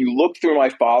 But if you look through my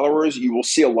followers, you will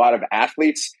see a lot of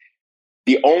athletes.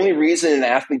 The only reason an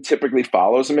athlete typically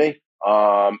follows me,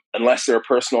 unless they're a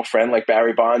personal friend like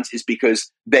Barry Bonds, is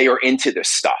because they are into this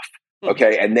stuff.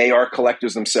 Okay. And they are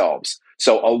collectors themselves.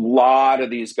 So a lot of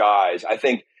these guys, I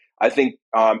think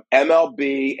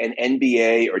MLB and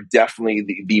NBA are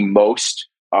definitely the most.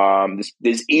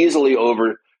 There's easily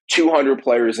over 200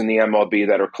 players in the MLB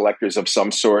that are collectors of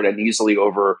some sort, and easily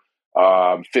over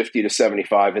 50 to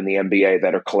 75 in the NBA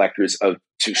that are collectors of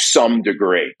to some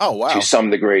degree. Oh, wow. To some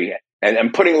degree. And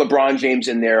I'm putting LeBron James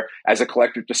in there as a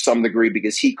collector to some degree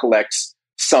because he collects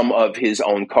some of his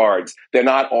own cards. They're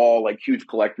not all like huge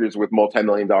collectors with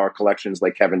multi-million-dollar collections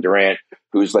like Kevin Durant,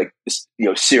 who's like,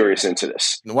 serious into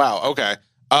this. Wow. Okay.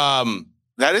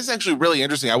 That is actually really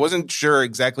interesting. I wasn't sure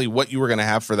exactly what you were going to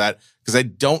have for that because I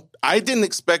didn't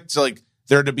expect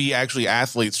there to be actually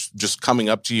athletes just coming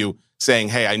up to you saying,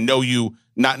 hey, I know you,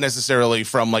 not necessarily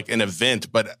from like an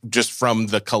event, but just from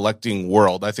the collecting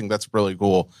world. I think that's really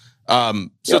cool. All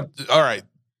right.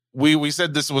 We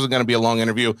said this wasn't going to be a long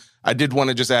interview. I did want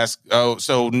to just ask,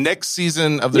 so next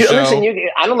season of the show. Listen,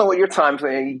 I don't know what your time's. Go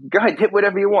ahead, hit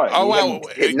whatever you want.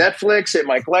 Hit Netflix, hit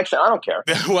my collection. I don't care.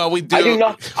 Well, we do.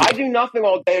 I do nothing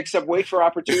all day except wait for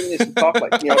opportunities to talk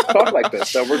like this.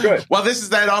 So we're good. Well, this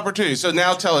is that opportunity. So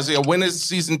now tell us, when is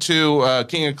season 2,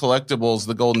 King of Collectibles,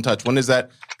 The Goldin Touch? When does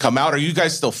that come out? Are you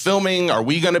guys still filming? Are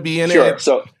we going to be in it? Sure.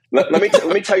 So let me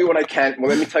tell you what I can. Well,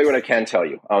 let me tell you what I can tell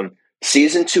you.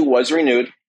 Season 2 was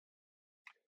renewed.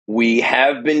 We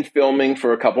have been filming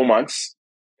for a couple months.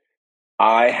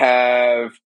 I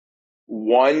have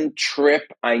one trip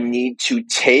I need to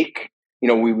take.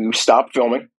 We stopped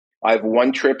filming. I have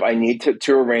one trip I need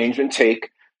to arrange and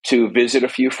take to visit a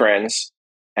few friends.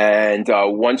 And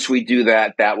once we do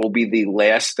that, that will be the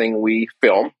last thing we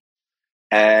film.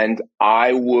 And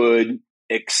I would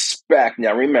expect,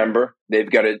 now remember,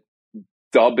 they've got to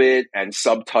dub it and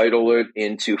subtitle it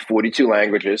into 42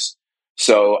 languages.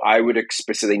 So I would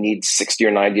expect, so they need 60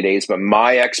 or 90 days, but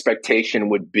my expectation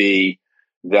would be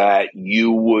that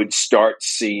you would start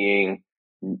seeing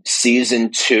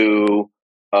season 2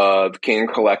 of King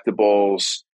of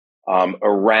Collectibles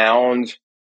around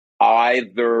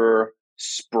either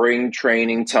spring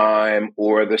training time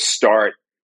or the start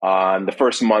on the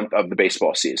first month of the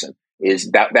baseball season.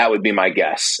 That would be my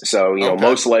guess. So,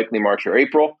 most likely March or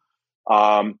April.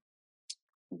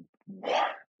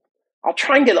 I'll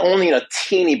try and get only in a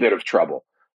teeny bit of trouble.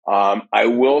 I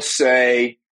will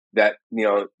say that,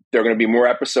 there are going to be more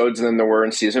episodes than there were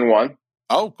in season 1.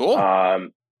 Oh, cool.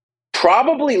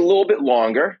 Probably a little bit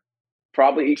longer.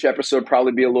 Probably each episode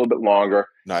probably be a little bit longer.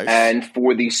 Nice. And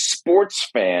for the sports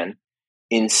fan,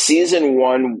 in season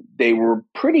 1, they were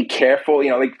pretty careful.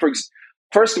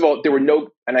 First of all, there were no,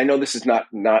 and I know this is not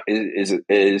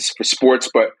is for sports,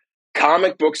 but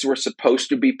comic books were supposed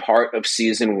to be part of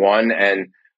season 1, and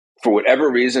for whatever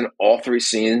reason, all 3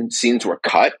 scenes were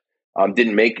cut.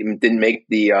 Didn't make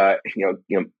the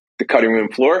the cutting room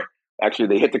floor. Actually,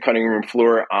 they hit the cutting room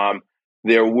floor.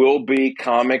 There will be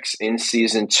comics in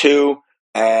season 2,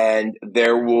 and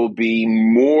there will be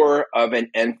more of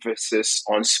an emphasis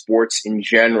on sports in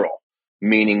general,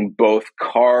 meaning both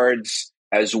cards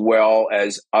as well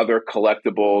as other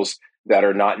collectibles that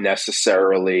are not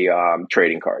necessarily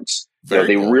trading cards.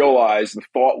 They realized the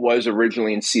thought was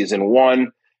originally in season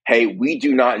 1, hey, we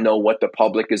do not know what the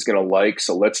public is going to like,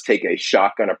 so let's take a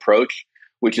shotgun approach,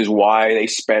 which is why they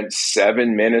spent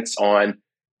 7 minutes on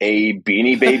a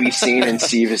Beanie Baby scene in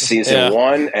season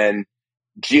 1. And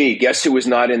guess who was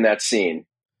not in that scene?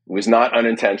 It was not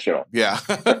unintentional. Yeah.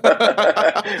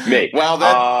 Me. Well,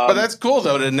 but that's cool,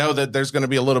 though, to know that there's going to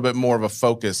be a little bit more of a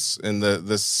focus in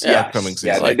this upcoming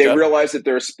season. Yeah, they realize that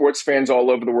there are sports fans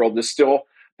all over the world.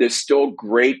 There's still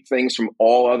great things from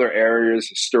all other areas,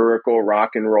 historical,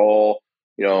 rock and roll,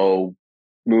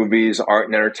 movies, art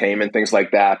and entertainment, things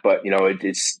like that. But,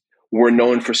 we're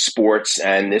known for sports,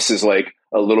 and this is like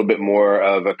a little bit more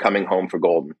of a coming home for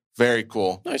Goldin. Very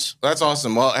cool. Nice. That's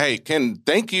awesome. Well, hey, Ken,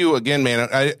 thank you again, man.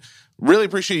 I really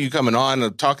appreciate you coming on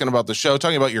and talking about the show,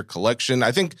 talking about your collection.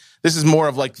 I think this is more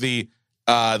of like the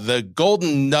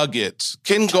Golden Nugget,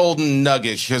 Ken Goldin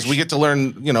Nugget, because we get to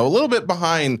learn, a little bit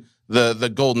behind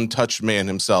the Goldin Touch man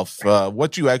himself,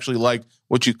 what you actually like,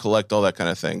 what you collect, all that kind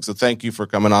of thing. So thank you for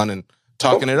coming on and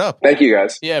talking it up. Thank you,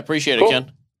 guys. Yeah, appreciate it,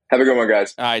 Ken. Have a good one,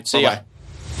 guys. All right, see Bye-bye. ya.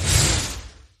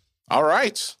 All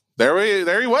right.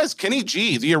 There he was, Kenny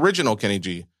G, the original Kenny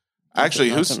G. Actually,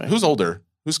 who's older?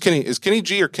 Who's Kenny? Is Kenny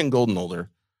G or Ken Goldin older?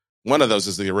 One of those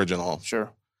is the original.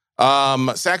 Sure.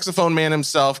 Saxophone man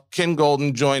himself, Ken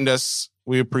Goldin, joined us.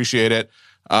 We appreciate it.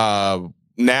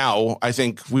 Now, I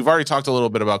think we've already talked a little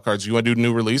bit about cards. You want to do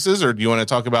new releases, or do you want to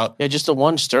talk about? Yeah, just the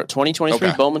one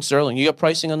 2023 Bowman Sterling. You got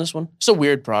pricing on this one? It's a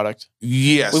weird product.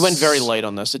 Yes. We went very late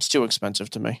on this. It's too expensive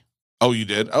to me. Oh, you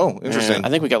did? Oh, interesting. I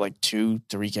think we got like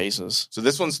 2-3 cases. So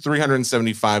this one's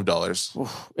 $375.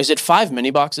 Oof. Is it 5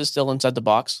 mini boxes still inside the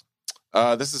box?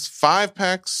 This is 5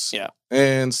 packs. Yeah.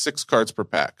 And 6 cards per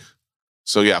pack.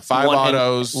 So yeah, 5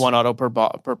 autos. 1 auto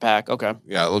per pack. Okay.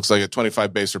 Yeah, it looks like a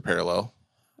 25 base or parallel.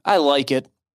 I like it.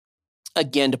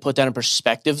 again, to put that in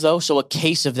perspective, though, so a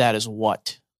case of that is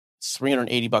what?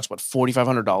 $380, what,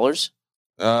 $4,500?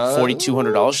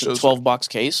 $4,200 for a 12 box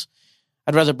case.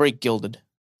 I'd rather break Gilded.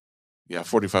 Yeah,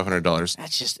 $4,500.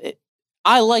 That's just it.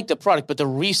 I like the product, but the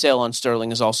resale on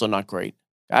Sterling is also not great.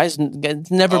 Guys, it's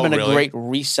never been a great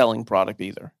reselling product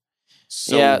either.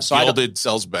 So Gilded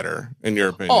sells better, in your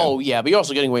opinion. Oh, yeah, but you're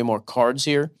also getting way more cards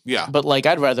here. Yeah. But, like,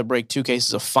 I'd rather break 2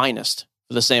 cases of Finest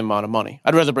for the same amount of money.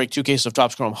 I'd rather break 2 cases of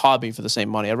Topps Chrome Hobby for the same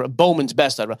money. Bowman's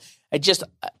Best.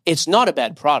 It's not a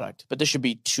bad product, but this should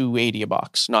be $280 a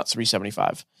box, not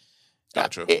 $375.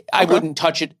 Gotcha. I wouldn't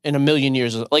touch it in a million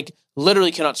years. Like,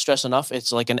 literally cannot stress enough.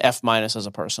 It's like an F- as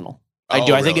a personal. I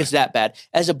do. I think it's that bad.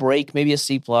 As a break, maybe a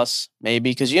C+,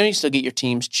 maybe, because you still get your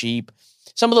teams cheap.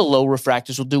 Some of the low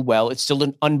refractors will do well. It's still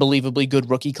an unbelievably good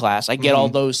rookie class. I get all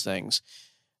those things.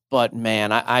 But,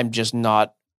 man, I'm just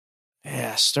not.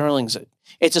 Yeah, Sterling's.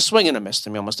 It's a swing and a miss to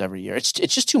me almost every year. It's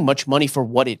just too much money for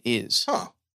what it is. Huh.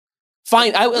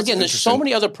 Fine. Again, there's so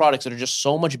many other products that are just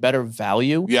so much better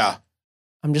value. Yeah.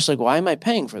 I'm just like, why am I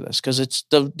paying for this? Because it's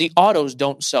the autos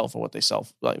don't sell for what they sell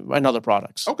in other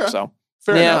products. Okay. So,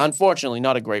 fair enough. Unfortunately,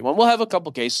 not a great one. We'll have a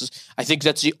couple cases. I think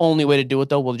that's the only way to do it,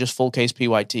 though. We'll just full case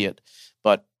PYT it.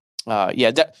 But,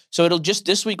 so it'll just,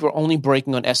 this week, we're only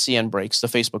breaking on SCN Breaks, the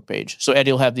Facebook page. So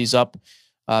Eddie will have these up.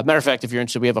 Matter of fact, if you're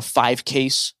interested, we have a 5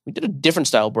 case. We did a different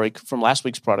style break from last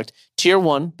week's product. Tier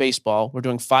 1 baseball. We're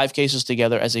doing 5 cases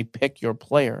together as a pick your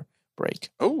player break.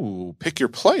 Oh, pick your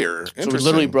player. So we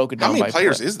literally broke it down. How many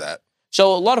players is that?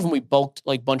 So a lot of them we bulked,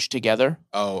 like, bunched together.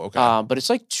 Oh, okay. But it's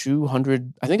like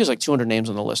 200. I think there's like 200 names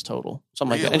on the list total,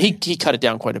 something like that. And he cut it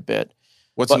down quite a bit.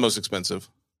 What's the most expensive?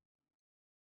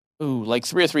 Ooh, like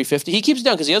 3 or 350. He keeps it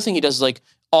down because the other thing he does is like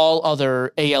all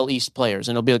other AL East players,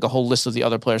 and it'll be like a whole list of the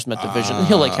other players from that division. And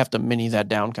he'll like have to mini that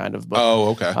down kind of. But,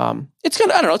 okay. It's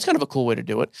kind of, I don't know. It's kind of a cool way to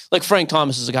do it. Like Frank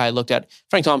Thomas is a guy I looked at.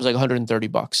 Frank Thomas is like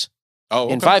 $130. Oh,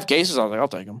 okay. In 5 cases, I was like, I'll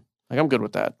take him. Like, I'm good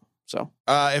with that. So,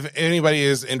 if anybody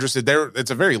is interested,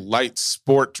 it's a very light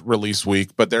sport release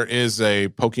week, but there is a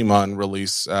Pokemon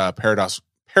release, Paradox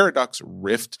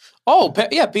Rift. Oh,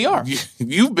 yeah, PR.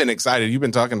 You've been excited. You've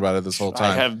been talking about it this whole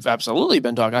time. I have absolutely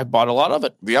been talking. I bought a lot of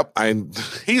it. Yep.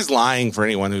 He's lying for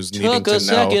anyone who's needing to know. Took a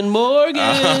second,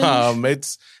 Morgan.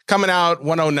 It's coming out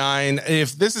 109.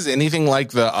 If this is anything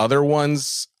like the other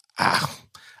ones,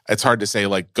 it's hard to say,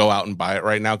 like, go out and buy it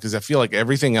right now, because I feel like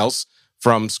everything else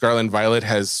from Scarlet and Violet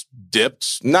has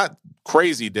dipped. Not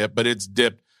crazy dip, but it's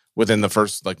dipped within the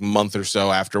first, like, month or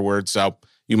so afterwards. So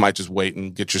you might just wait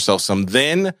and get yourself some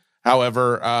then.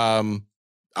 However,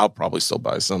 I'll probably still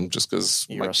buy some just because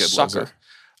my kid loves it.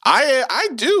 I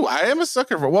do. I am a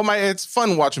sucker for it. It's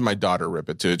fun watching my daughter rip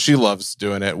it too. She loves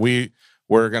doing it.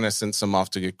 We're gonna send some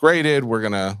off to get graded. We're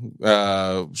gonna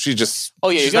she's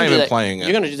not even playing it.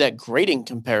 You're gonna do that grading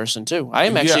comparison too. I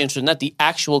am actually interested in that. The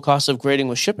actual cost of grading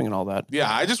with shipping and all that.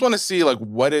 Yeah, I just want to see like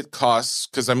what it costs,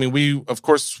 because I mean we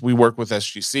work with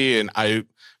SGC, and I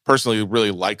personally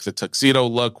really like the tuxedo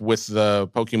look with the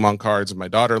Pokemon cards, and my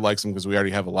daughter likes them because we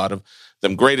already have a lot of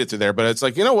them graded to there. But it's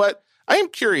like, you know what? I am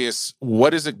curious,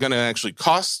 what is it going to actually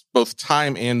cost, both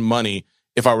time and money,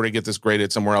 if I were to get this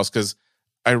graded somewhere else? Because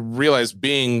I realize,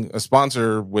 being a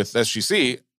sponsor with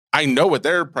SGC, I know what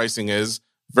their pricing is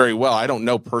very well. I don't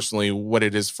know personally what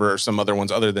it is for some other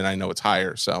ones, other than I know it's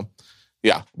higher. So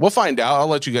yeah, we'll find out. I'll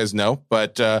let you guys know.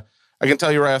 But I can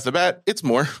tell you right off the bat, it's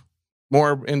more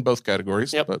in both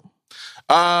categories. Yep. But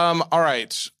all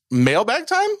right, mailbag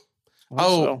time.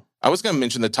 Also, I was going to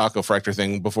mention the Taco Fractor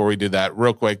thing before we do that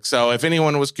real quick. So if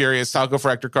anyone was curious, Taco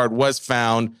Fractor card was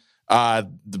found.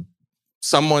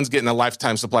 Someone's getting a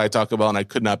lifetime supply of Taco Bell, and I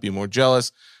could not be more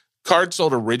jealous. Card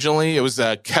sold originally. It was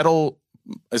a Kettle.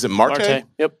 Is it Marte?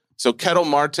 Yep. So Kettle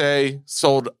Marte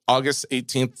sold August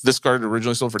 18th. This card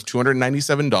originally sold for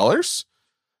 $297.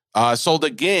 Sold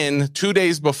again 2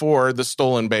 days before the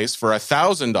stolen base for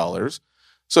 $1,000.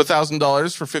 So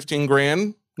 $1,000 for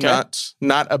 $15,000. Okay.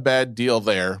 Not a bad deal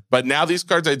there. But now these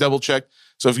cards I double checked.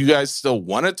 So if you guys still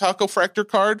want a Taco Fractor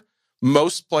card,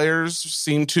 most players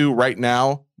seem to right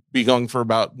now be going for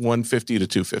about $150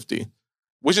 to $250,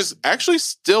 which is actually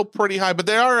still pretty high. But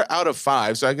they are out of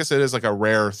 5, so I guess it is like a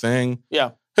rare thing.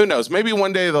 Yeah. Who knows? Maybe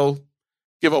one day they'll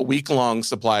give a week-long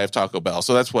supply of Taco Bell.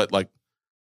 So that's what, like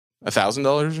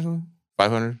 $1,000,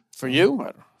 $500 for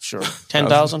you? Sure.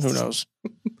 10,000. Who knows?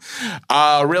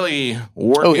 Really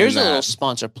working. Oh, here's a little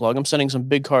sponsor plug. I'm sending some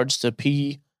big cards to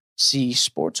PC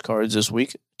Sports Cards this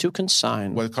week to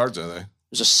consign. What cards are they?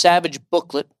 There's a Savage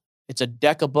booklet. It's a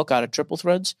deck of book out of triple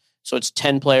threads. So it's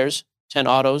 10 players, 10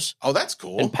 autos. Oh, that's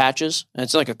cool. And patches. And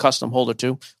it's like a custom holder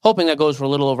too. Hoping that goes for a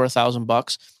little over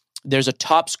 $1,000. There's a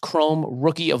Topps Chrome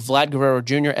rookie of Vlad Guerrero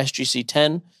Jr. SGC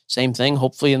 10. Same thing,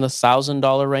 hopefully in the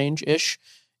 $1,000 range-ish.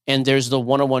 And there's the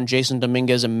 101 Jason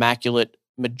Dominguez Immaculate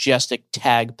Majestic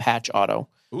Tag Patch Auto.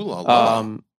 Ooh la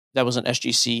la. That was an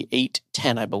SGC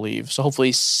 810, I believe. So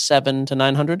hopefully 700 to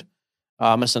 900.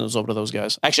 I'm going to send those over to those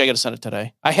guys. Actually, I got to send it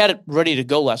today. I had it ready to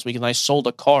go last week, and I sold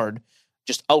a card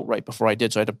just outright before I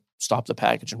did, so I had to stop the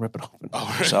package and rip it open.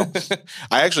 Oh, right. So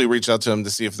I actually reached out to them to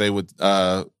see if they would.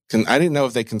 I didn't know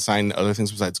if they consign other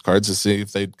things besides cards, to see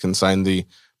if they'd consign the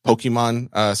Pokemon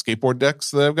skateboard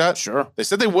decks that I've got. Sure. They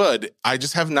said they would. I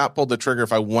just have not pulled the trigger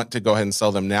if I want to go ahead and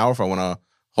sell them now, or if I want to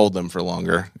hold them for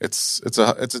longer. There's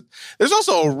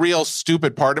also a real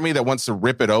stupid part of me that wants to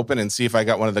rip it open and see if I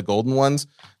got one of the golden ones,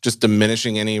 just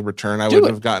diminishing any return I would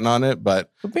have gotten on it. But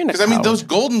because I mean, those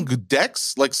golden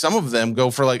decks, like some of them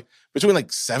go for like between like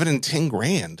 $7,000 and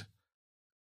 $10,000.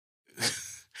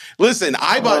 Listen,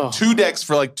 I bought 2 decks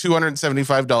for like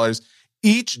 $275.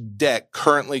 Each deck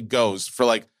currently goes for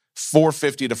like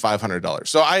 $450 to $500.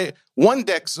 So one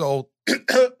deck sold.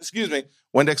 Excuse me.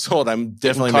 One deck sold. I'm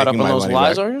definitely caught making up on my those money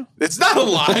lies, back. are you? It's not a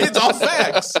lie. It's all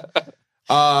facts.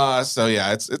 So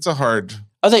yeah, it's a hard.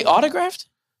 Are they autographed?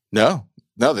 No.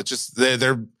 That's just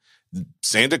they're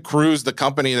Santa Cruz, the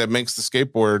company that makes the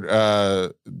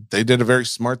skateboard. They did a very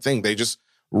smart thing. They just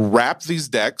wrapped these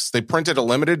decks. They printed a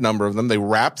limited number of them. They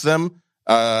wrapped them,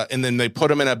 and then they put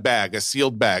them in a bag, a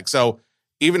sealed bag. So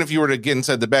even if you were to get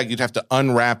inside the bag, you'd have to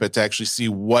unwrap it to actually see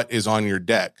what is on your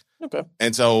deck. Okay.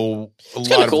 And so it's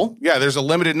kind of cool. Yeah, there's a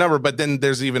limited number, but then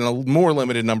there's even a more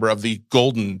limited number of the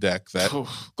golden deck that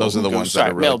those are the ones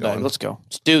that are really mailbag. going. Let's go.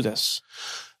 Let's do this.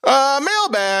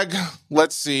 Mailbag.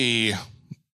 Let's see.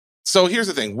 So here's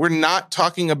the thing. We're not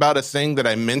talking about a thing that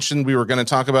I mentioned we were going to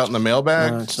talk about in the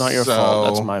mailbag. It's not your fault.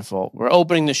 That's my fault. We're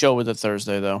opening the show with a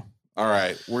Thursday, though. All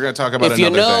right. We're going to talk about if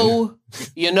another thing.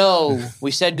 You know,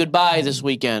 we said goodbye this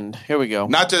weekend. Here we go.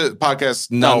 Not to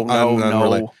podcast.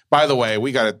 No. By the way,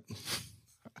 we got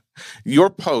your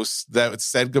post that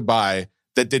said goodbye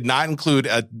that did not include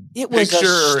a picture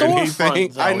or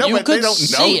anything. Though. I know, you but they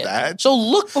don't know that. So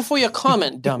look before you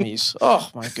comment, dummies. Oh,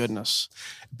 my goodness.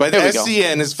 But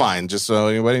SCN is fine, just so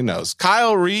anybody knows.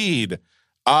 Kyle Reed.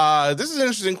 This is an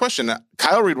interesting question.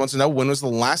 Kyle Reed wants to know, when was the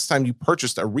last time you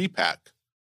purchased a repack?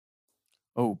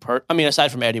 Oh, I mean, aside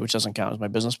from Eddie, which doesn't count as my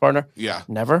business partner. Yeah.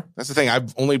 Never. That's the thing.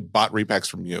 I've only bought repacks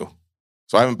from you.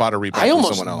 So I haven't bought a repack from someone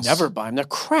else. I almost never buy them. They're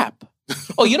crap.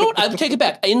 Oh, you know what? I'll take it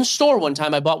back. In store one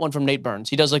time, I bought one from Nate Burns.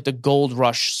 He does like the Gold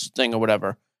Rush thing or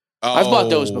whatever. Oh. I've bought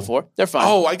those before. They're fine.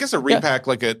 Oh, I guess a repack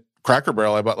like at Cracker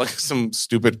Barrel. I bought like some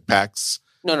stupid packs.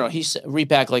 No, he's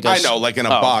repack like I know, like in a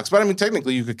box. But I mean,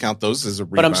 technically you could count those as a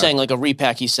repack. But I'm saying like a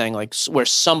repack, he's saying like where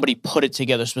somebody put it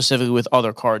together specifically with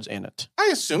other cards in it. I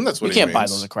assume that's what you can't buy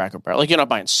those at Cracker Barrel. Like you're not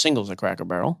buying singles at Cracker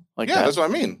Barrel. Like that's what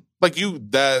I mean. Like it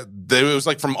was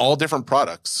like from all different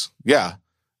products. Yeah.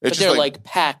 But they're like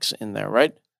packs in there,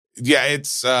 right? Yeah,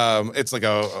 it's like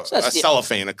a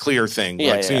cellophane, a clear thing.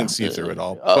 So you can see through it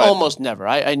all. Almost never.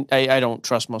 I don't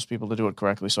trust most people to do it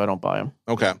correctly, so I don't buy them.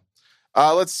 Okay.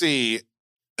 Let's see.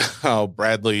 Oh,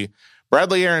 Bradley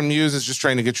Aaron Muse is just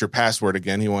trying to get your password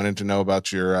again. He wanted to know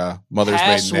about your mother's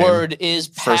maiden name. Password is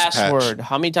password.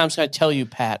 How many times can I tell you,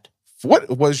 Pat? What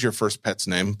was your first pet's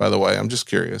name, by the way? I'm just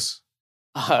curious.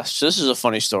 So this is a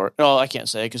funny story. No, I can't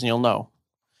say it because you'll know.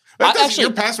 Actually,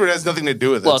 your password has nothing to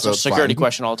do with it. Well, it's a security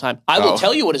question all the time. I will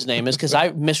tell you what his name is because I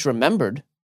misremembered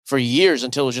for years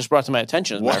until it was just brought to my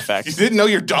attention, as a matter of fact. You didn't know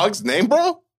your dog's name,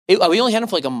 bro? We only had him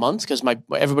for like a month because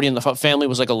everybody in the family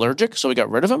was like allergic, so we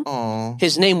got rid of him. Aww.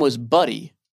 His name was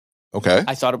Buddy. Okay.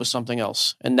 I thought it was something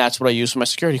else, and that's what I used for my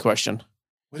security question.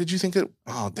 What did you think it?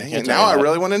 Oh, dang it! Now I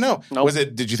really want to know. Nope.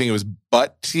 Did you think it was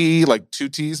Butt-T, like 2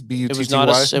 T's,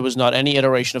 B-U-T-T-Y? It was not any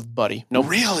iteration of Buddy. Nope.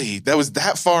 Really? That was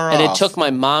that far off? And it took my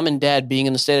mom and dad being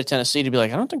in the state of Tennessee to be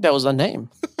like, I don't think that was the name.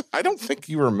 I don't think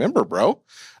you remember, bro.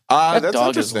 That that's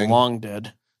dog is long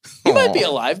dead. He might be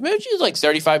alive. Maybe he's like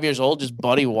 35 years old, just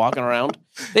Buddy walking around.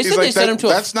 They said they sent him to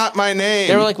that's not my name.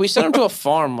 They were like, we sent him to a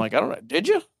farm. Like, I don't know. Did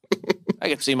you? I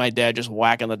could see my dad just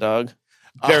whacking the dog,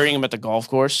 burying him at the golf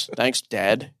course. Thanks,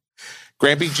 Dad.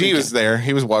 Grampy G was there.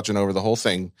 He was watching over the whole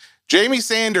thing. Jamie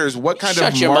Sanders, what kind of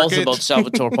market? Shut your mouth about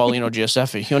Salvatore Paulino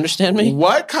Giuseppe. You understand me?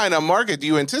 What kind of market do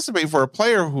you anticipate for a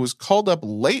player who was called up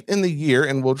late in the year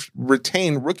and will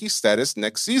retain rookie status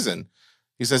next season?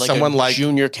 He says someone like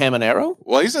Junior Caminero.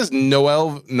 Well, he says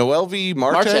Noelvi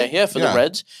Marte. Yeah, for the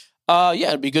Reds.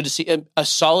 It'd be good to see a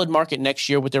solid market next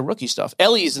year with their rookie stuff.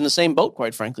 Ellie is in the same boat,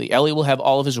 quite frankly. Ellie will have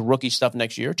all of his rookie stuff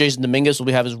next year. Jason Dominguez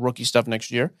will have his rookie stuff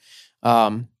next year.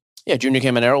 Junior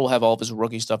Caminero will have all of his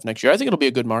rookie stuff next year. I think it'll be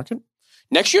a good market.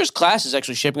 Next year's class is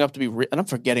actually shaping up to be, and I'm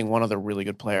forgetting one other really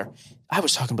good player. I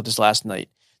was talking about this last night.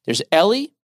 There's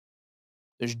Ellie,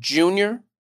 there's Junior,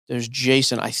 there's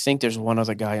Jason. I think there's one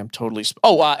other guy I'm totally...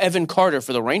 Evan Carter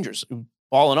for the Rangers,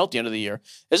 balling out the end of the year.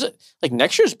 Is it like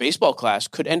next year's baseball class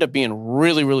could end up being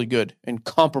really, really good and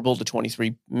comparable to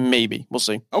 23? Maybe. We'll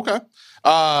see. Okay.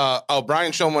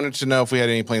 Brian Schoen wanted to know if we had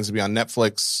any plans to be on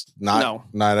Netflix.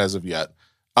 Not as of yet.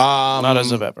 Not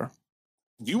as of ever.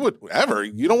 You would ever?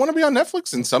 You don't want to be on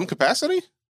Netflix in some capacity?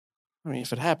 I mean,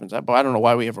 if it happens, but I don't know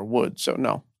why we ever would. So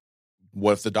no.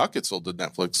 What if the doc gets sold to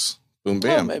Netflix? Boom,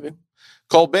 bam. Maybe.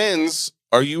 Cole Benz,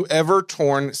 are you ever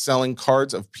torn selling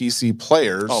cards of PC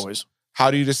players? Always. How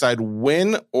do you decide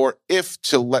when or if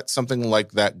to let something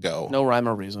like that go? No rhyme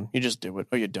or reason. You just do it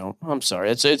or you don't. I'm sorry.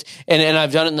 It's and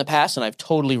I've done it in the past and I've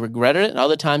totally regretted it. And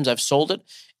other times I've sold it.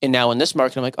 And now in this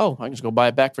market, I'm like, I can just go buy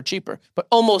it back for cheaper. But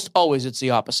almost always it's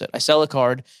the opposite. I sell a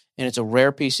card and it's a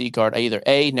rare PC card. I either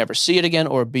A, never see it again,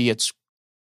 or B, it's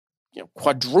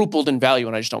quadrupled in value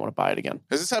and I just don't want to buy it again.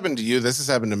 Has this happened to you? This has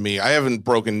happened to me. I haven't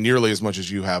broken nearly as much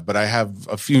as you have, but I have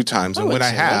a few times. And when I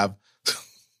have,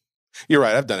 you're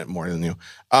right, I've done it more than you.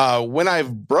 When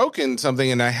I've broken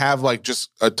something and I have like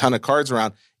just a ton of cards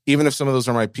around, even if some of those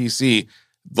are my PC,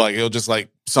 like it'll just like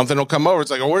something will come over.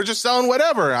 It's like, we're just selling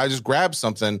whatever. I just grab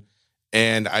something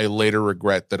and I later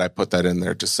regret that I put that in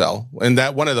there to sell. And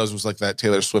that one of those was like that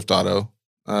Taylor Swift auto.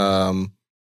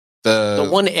 The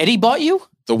one Eddie bought you?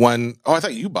 The one, I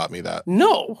thought you bought me that.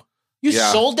 No. You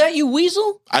sold that, you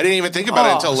weasel? I didn't even think about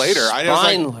it until later.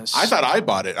 Spineless. I thought I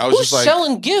bought it. I was Who's just like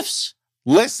selling gifts?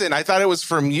 Listen, I thought it was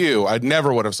from you. I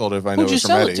never would have sold it if I knew it was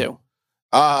from Eddie. Who'd you sell it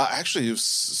to? Actually, it was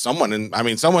someone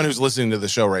who's listening to the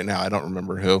show right now. I don't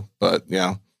remember who, but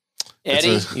yeah.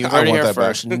 Eddie, you heard it here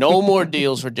first. No more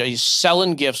deals for he's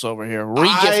selling gifts over here,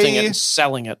 regifting it and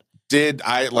selling it.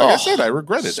 I said, I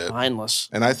regretted it. Spineless.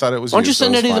 And I thought it was Why don't you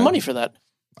send Eddie the money for that?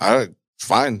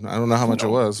 Fine. I don't know how much it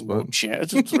was, but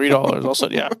it's $3. Also,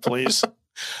 yeah, please.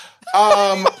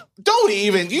 Don't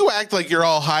even. You act like you're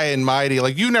all high and mighty.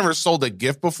 Like you never sold a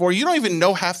gift before. You don't even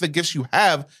know half the gifts you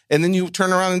have, and then you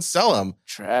turn around and sell them.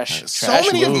 Trash. So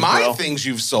many of my things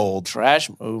you've sold. Trash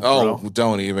move, bro. Oh,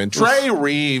 don't even. Trey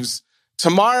Reeves.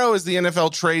 Tomorrow is the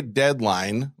NFL trade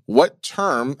deadline. What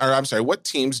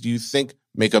teams do you think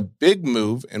make a big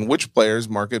move, and which players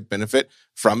market benefit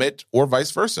from it, or vice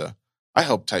versa? I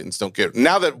hope Titans don't get,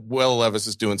 now that Will Levis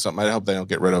is doing something, I hope they don't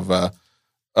get rid of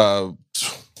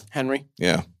Henry.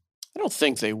 Yeah. I don't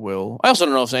think they will. I also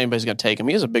don't know if anybody's going to take him.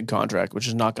 He has a big contract, which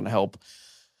is not going to help.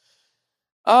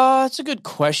 It's a good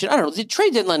question. I don't know. The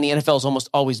trade deadline in the NFL is almost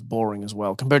always boring as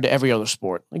well compared to every other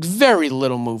sport. Like very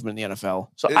little movement in the NFL.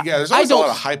 So there's always a lot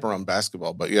of hype around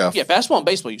basketball, but yeah. Yeah, basketball and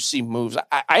baseball, you see moves.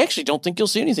 I actually don't think you'll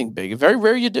see anything big. Very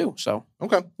rare you do. So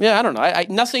okay. Yeah, I don't know. I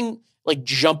nothing like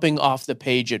jumping off the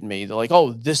page at me. They're like,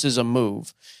 this is a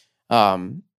move.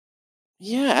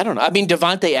 Yeah, I don't know. I mean,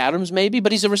 Devontae Adams maybe,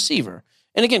 but he's a receiver.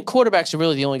 And again, quarterbacks are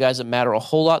really the only guys that matter a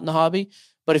whole lot in the hobby.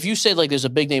 But if you say like there's a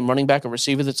big name running back or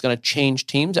receiver that's going to change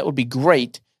teams, that would be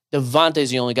great. Devontae's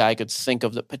the only guy I could think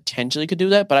of that potentially could do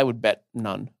that, but I would bet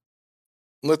none.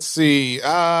 Let's see.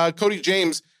 Cody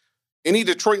James, any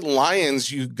Detroit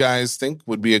Lions you guys think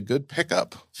would be a good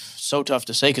pickup? So tough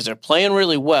to say because they're playing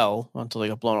really well until they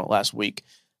got blown out last week.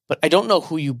 But I don't know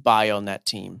who you buy on that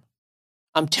team.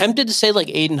 I'm tempted to say like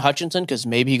Aiden Hutchinson because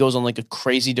maybe he goes on like a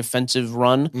crazy defensive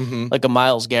run, like a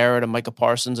Myles Garrett, a Micah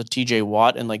Parsons, a TJ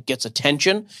Watt, and like gets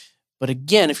attention. But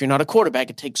again, if you're not a quarterback,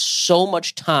 it takes so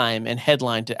much time and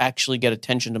headline to actually get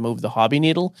attention to move the hobby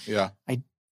needle. Yeah. I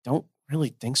don't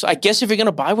really think so. I guess if you're going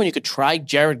to buy one, you could try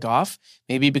Jared Goff.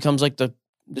 Maybe it becomes like the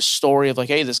story of like,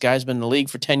 hey, this guy's been in the league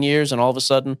for 10 years and all of a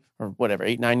sudden, or whatever,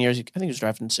 8-9 years. I think he was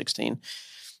drafted in 16.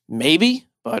 Maybe,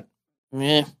 but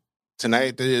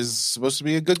tonight is supposed to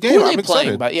be a good game. I'm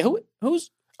excited. But yeah, who's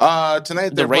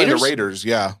tonight? They're playing the Raiders.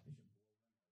 Yeah,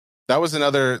 that was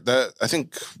another. I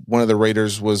think one of the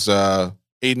Raiders was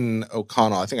Aiden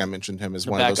O'Connell. I think I mentioned him as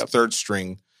one of those third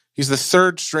string. He's the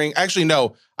third string. Actually,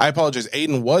 no, I apologize.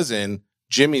 Aiden was in.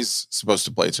 Jimmy's supposed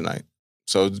to play tonight,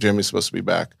 so Jimmy's supposed to be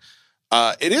back.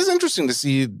 It is interesting to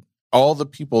see all the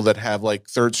people that have like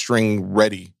third string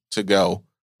ready to go.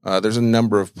 There's a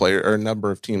number of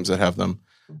teams that have them.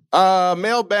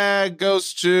 Mailbag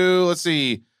goes to, let's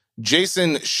see,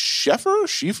 Jason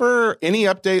Schieffer. Any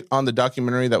update on the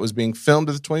documentary that was being filmed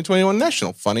at the 2021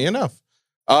 National? Funny enough.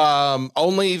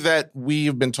 Only that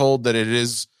we've been told that it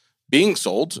is being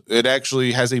sold. It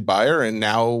actually has a buyer, and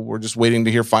now we're just waiting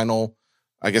to hear final.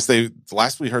 I guess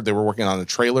last we heard they were working on a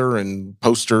trailer and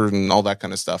poster and all that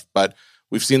kind of stuff. But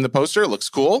we've seen the poster. It looks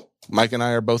cool. Mike and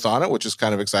I are both on it, which is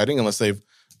kind of exciting, unless they've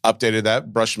updated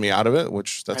that, brushed me out of it,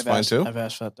 which that's fine too. I've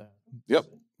asked for that. Yep.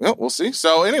 Well, we'll see.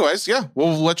 So anyways, yeah,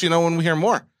 we'll let you know when we hear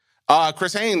more.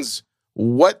 Chris Haynes,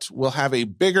 what will have a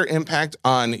bigger impact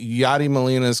on Yadi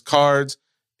Molina's cards,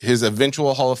 his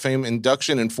eventual Hall of Fame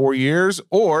induction in 4 years,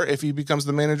 or if he becomes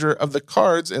the manager of the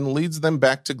cards and leads them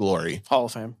back to glory? Hall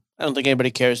of Fame. I don't think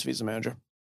anybody cares if he's the manager.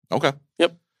 Okay.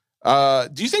 Yep.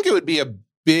 Do you think it would be a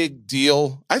big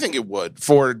deal? I think it would,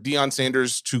 for Deion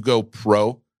Sanders to go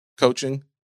pro coaching.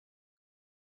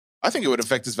 I think it would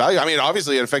affect his value. I mean,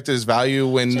 obviously it affected his value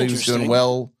when he was doing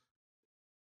well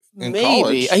in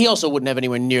college. He also wouldn't have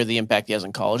anywhere near the impact he has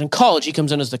in college. In college, he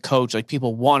comes in as the coach. Like,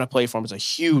 people want to play for him. It's a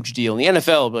huge deal. In the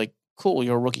NFL, like, cool,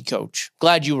 you're a rookie coach.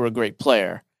 Glad you were a great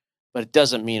player, but it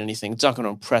doesn't mean anything. It's not going to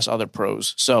impress other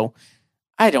pros. So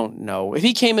I don't know. If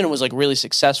he came in and was like really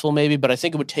successful, maybe, but I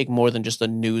think it would take more than just the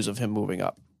news of him moving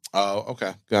up. Oh,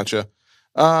 okay. Gotcha.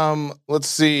 Let's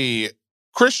see.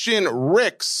 Christian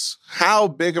Ricks, how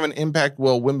big of an impact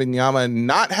will Wembanyama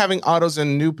not having autos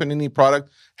and new Panini product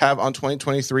have on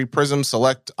 2023 Prism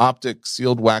Select Optic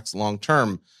Sealed Wax long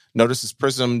term? Notice his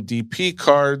Prism DP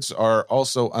cards are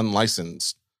also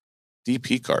unlicensed.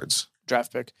 DP cards.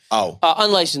 Draft pick. Oh.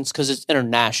 Unlicensed because it's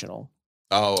international.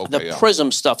 Oh, okay. The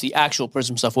Prism stuff, the actual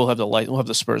Prism stuff, will have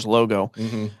the Spurs logo.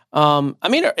 Mm-hmm. I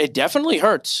mean, it definitely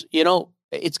hurts. You know,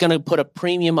 it's going to put a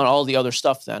premium on all the other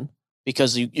stuff then,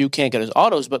 because you can't get his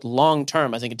autos, but long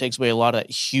term, I think it takes away a lot of that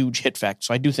huge hit factor.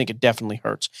 So I do think it definitely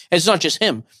hurts. And it's not just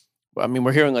him. I mean,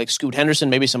 we're hearing like Scoot Henderson,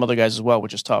 maybe some other guys as well,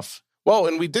 which is tough. Well,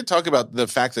 and we did talk about the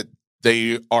fact that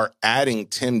they are adding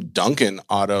Tim Duncan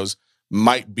autos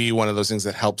might be one of those things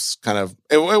that helps kind of,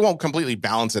 it won't completely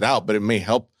balance it out, but it may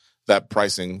help that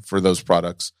pricing for those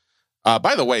products.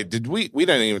 By the way, we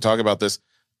didn't even talk about this.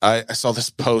 I saw this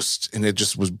post and it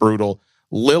just was brutal.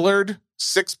 Lillard,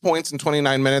 6 points in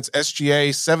 29 minutes.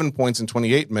 SGA, 7 points in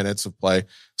 28 minutes of play.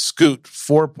 Scoot,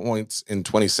 4 points in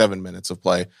 27 minutes of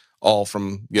play, all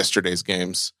from yesterday's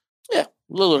games. Yeah,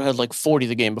 Lillard had like 40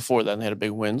 the game before that and they had a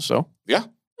big win. So yeah,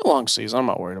 a long season. I'm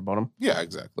not worried about him. Yeah,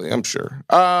 exactly. I'm sure.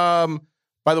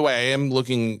 By the way, I am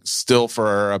looking still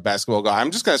for a basketball guy.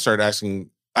 I'm just going to start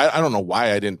asking. I don't know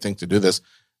why I didn't think to do this.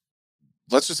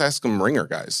 Let's just ask some ringer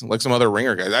guys, like some other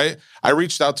ringer guys. I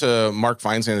reached out to Mark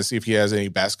Feinstein to see if he has any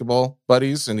basketball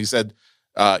buddies, and he said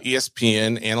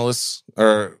ESPN analysts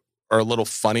are a little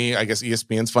funny. I guess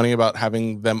ESPN's funny about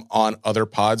having them on other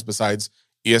pods besides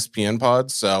ESPN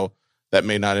pods, so that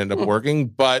may not end up working.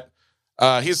 But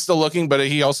he's still looking, but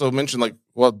he also mentioned, like,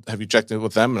 well, have you checked it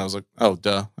with them? And I was like, oh,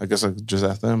 duh. I guess I could just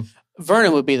ask them.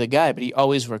 Vernon would be the guy, but he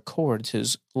always records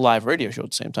his live radio show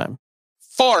at the same time.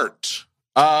 Fart.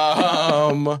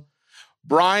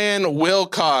 Brian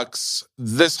Wilcox,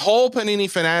 this whole Panini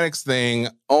Fanatics thing,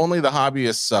 only the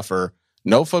hobbyists suffer.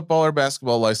 No football or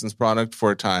basketball licensed product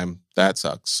for a time. That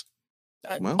sucks.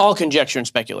 Well, all conjecture and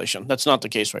speculation. That's not the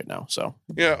case right now. So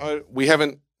yeah, we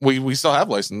still have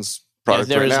licensed product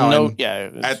there right is now. No,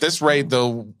 at this rate,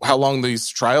 though, how long these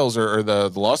trials or the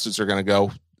lawsuits are going to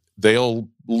go, they'll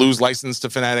lose license to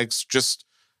Fanatics just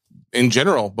in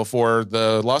general before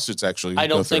the lawsuits actually I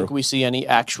don't go think through. we see any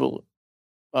actual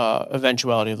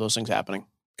eventuality of those things happening.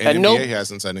 And NBA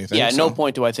hasn't said anything. Yeah, at no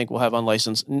point do I think we'll have no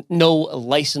licensed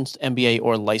NBA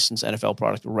or licensed NFL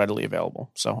product readily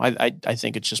available. So I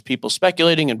think it's just people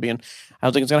speculating and being, I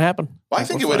don't think it's going to happen. Well, I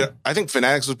think it would. I think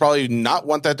Fanatics would probably not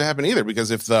want that to happen either,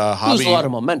 because if the hobby lose a lot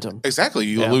of momentum. Exactly.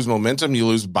 You lose momentum, you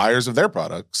lose buyers of their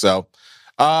product. So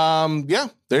yeah,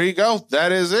 there you go.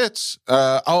 That is it.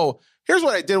 Here's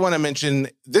what I did want to mention.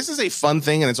 This is a fun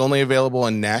thing, and it's only available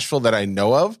in Nashville that I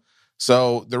know of.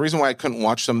 So the reason why I couldn't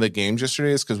watch some of the games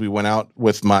yesterday is because we went out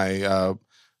with my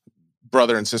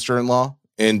brother and sister-in-law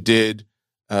and did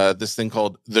this thing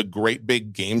called the Great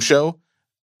Big Game Show.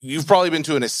 You've probably been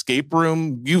to an escape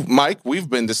room. Mike, we've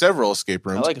been to several escape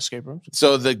rooms. I like escape rooms.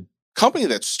 So the company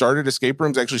that started escape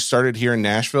rooms actually started here in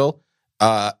Nashville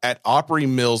at Opry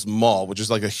Mills Mall, which is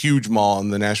like a huge mall in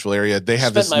the Nashville area. They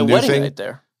have this new thing right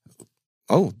there.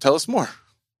 Oh, tell us more. It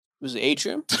was the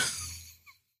atrium.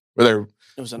 Were there?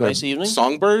 It was a nice evening.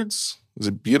 Songbirds. Was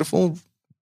it beautiful?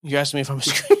 You asked me if I'm a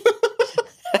screen.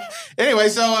 Anyway,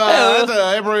 so at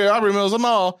the Opry Mills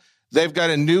Mall, they've got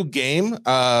a new game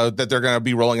that they're going to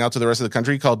be rolling out to the rest of the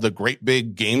country called the Great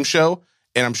Big Game Show.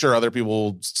 And I'm sure other people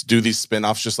will do these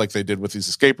spinoffs just like they did with these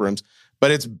escape rooms.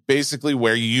 But it's basically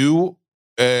where you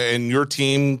and your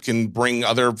team can bring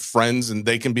other friends and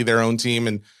they can be their own team.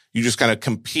 And you just kind of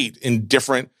compete in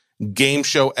different game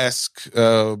show-esque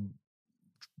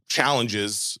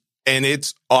challenges. And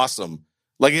it's awesome.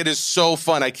 Like, it is so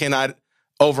fun. I cannot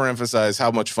overemphasize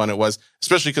how much fun it was,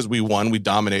 especially because we won. We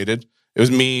dominated. It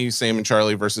was me, Sam, and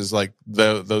Charlie versus like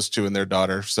those two and their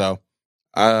daughter. So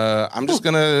I'm just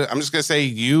gonna say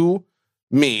you,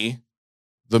 me,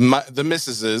 the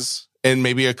missuses, and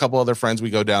maybe a couple other friends. We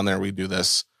go down there and we do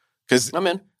this because I'm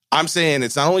in. I'm saying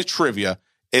it's not only trivia,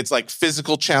 it's like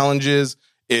physical challenges,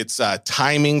 it's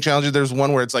timing challenges. There's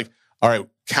one where it's like, all right,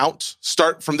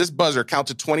 start from this buzzer, count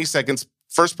to 20 seconds.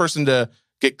 First person to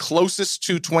get closest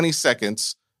to 20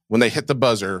 seconds when they hit the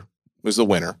buzzer was the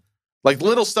winner. Like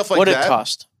little stuff like that. What did it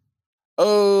cost?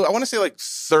 Oh, I want to say like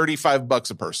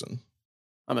 $35 a person.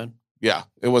 I'm in. Yeah,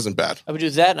 it wasn't bad. I would do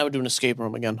that, and I would do an escape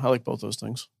room again. I like both those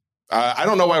things. I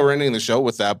don't know why we're ending the show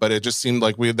with that, but it just seemed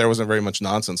like there wasn't very much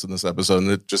nonsense in this episode,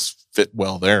 and it just fit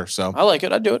well there. So I like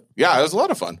it. I'd do it. Yeah, it was a lot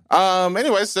of fun.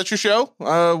 Anyways, that's your show.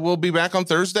 We'll be back on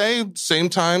Thursday, same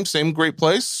time, same great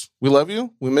place. We love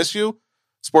you. We miss you.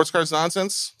 Sports Cards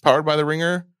Nonsense, powered by The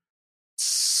Ringer.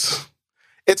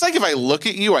 It's like if I look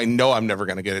at you, I know I'm never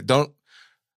going to get it.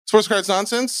 Sports Cards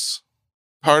Nonsense,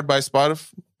 powered by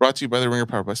Spotify, brought to you by The Ringer,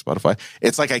 powered by Spotify.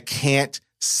 It's like I can't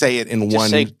say it in Just one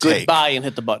say take. goodbye and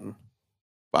hit the button.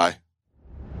 Bye.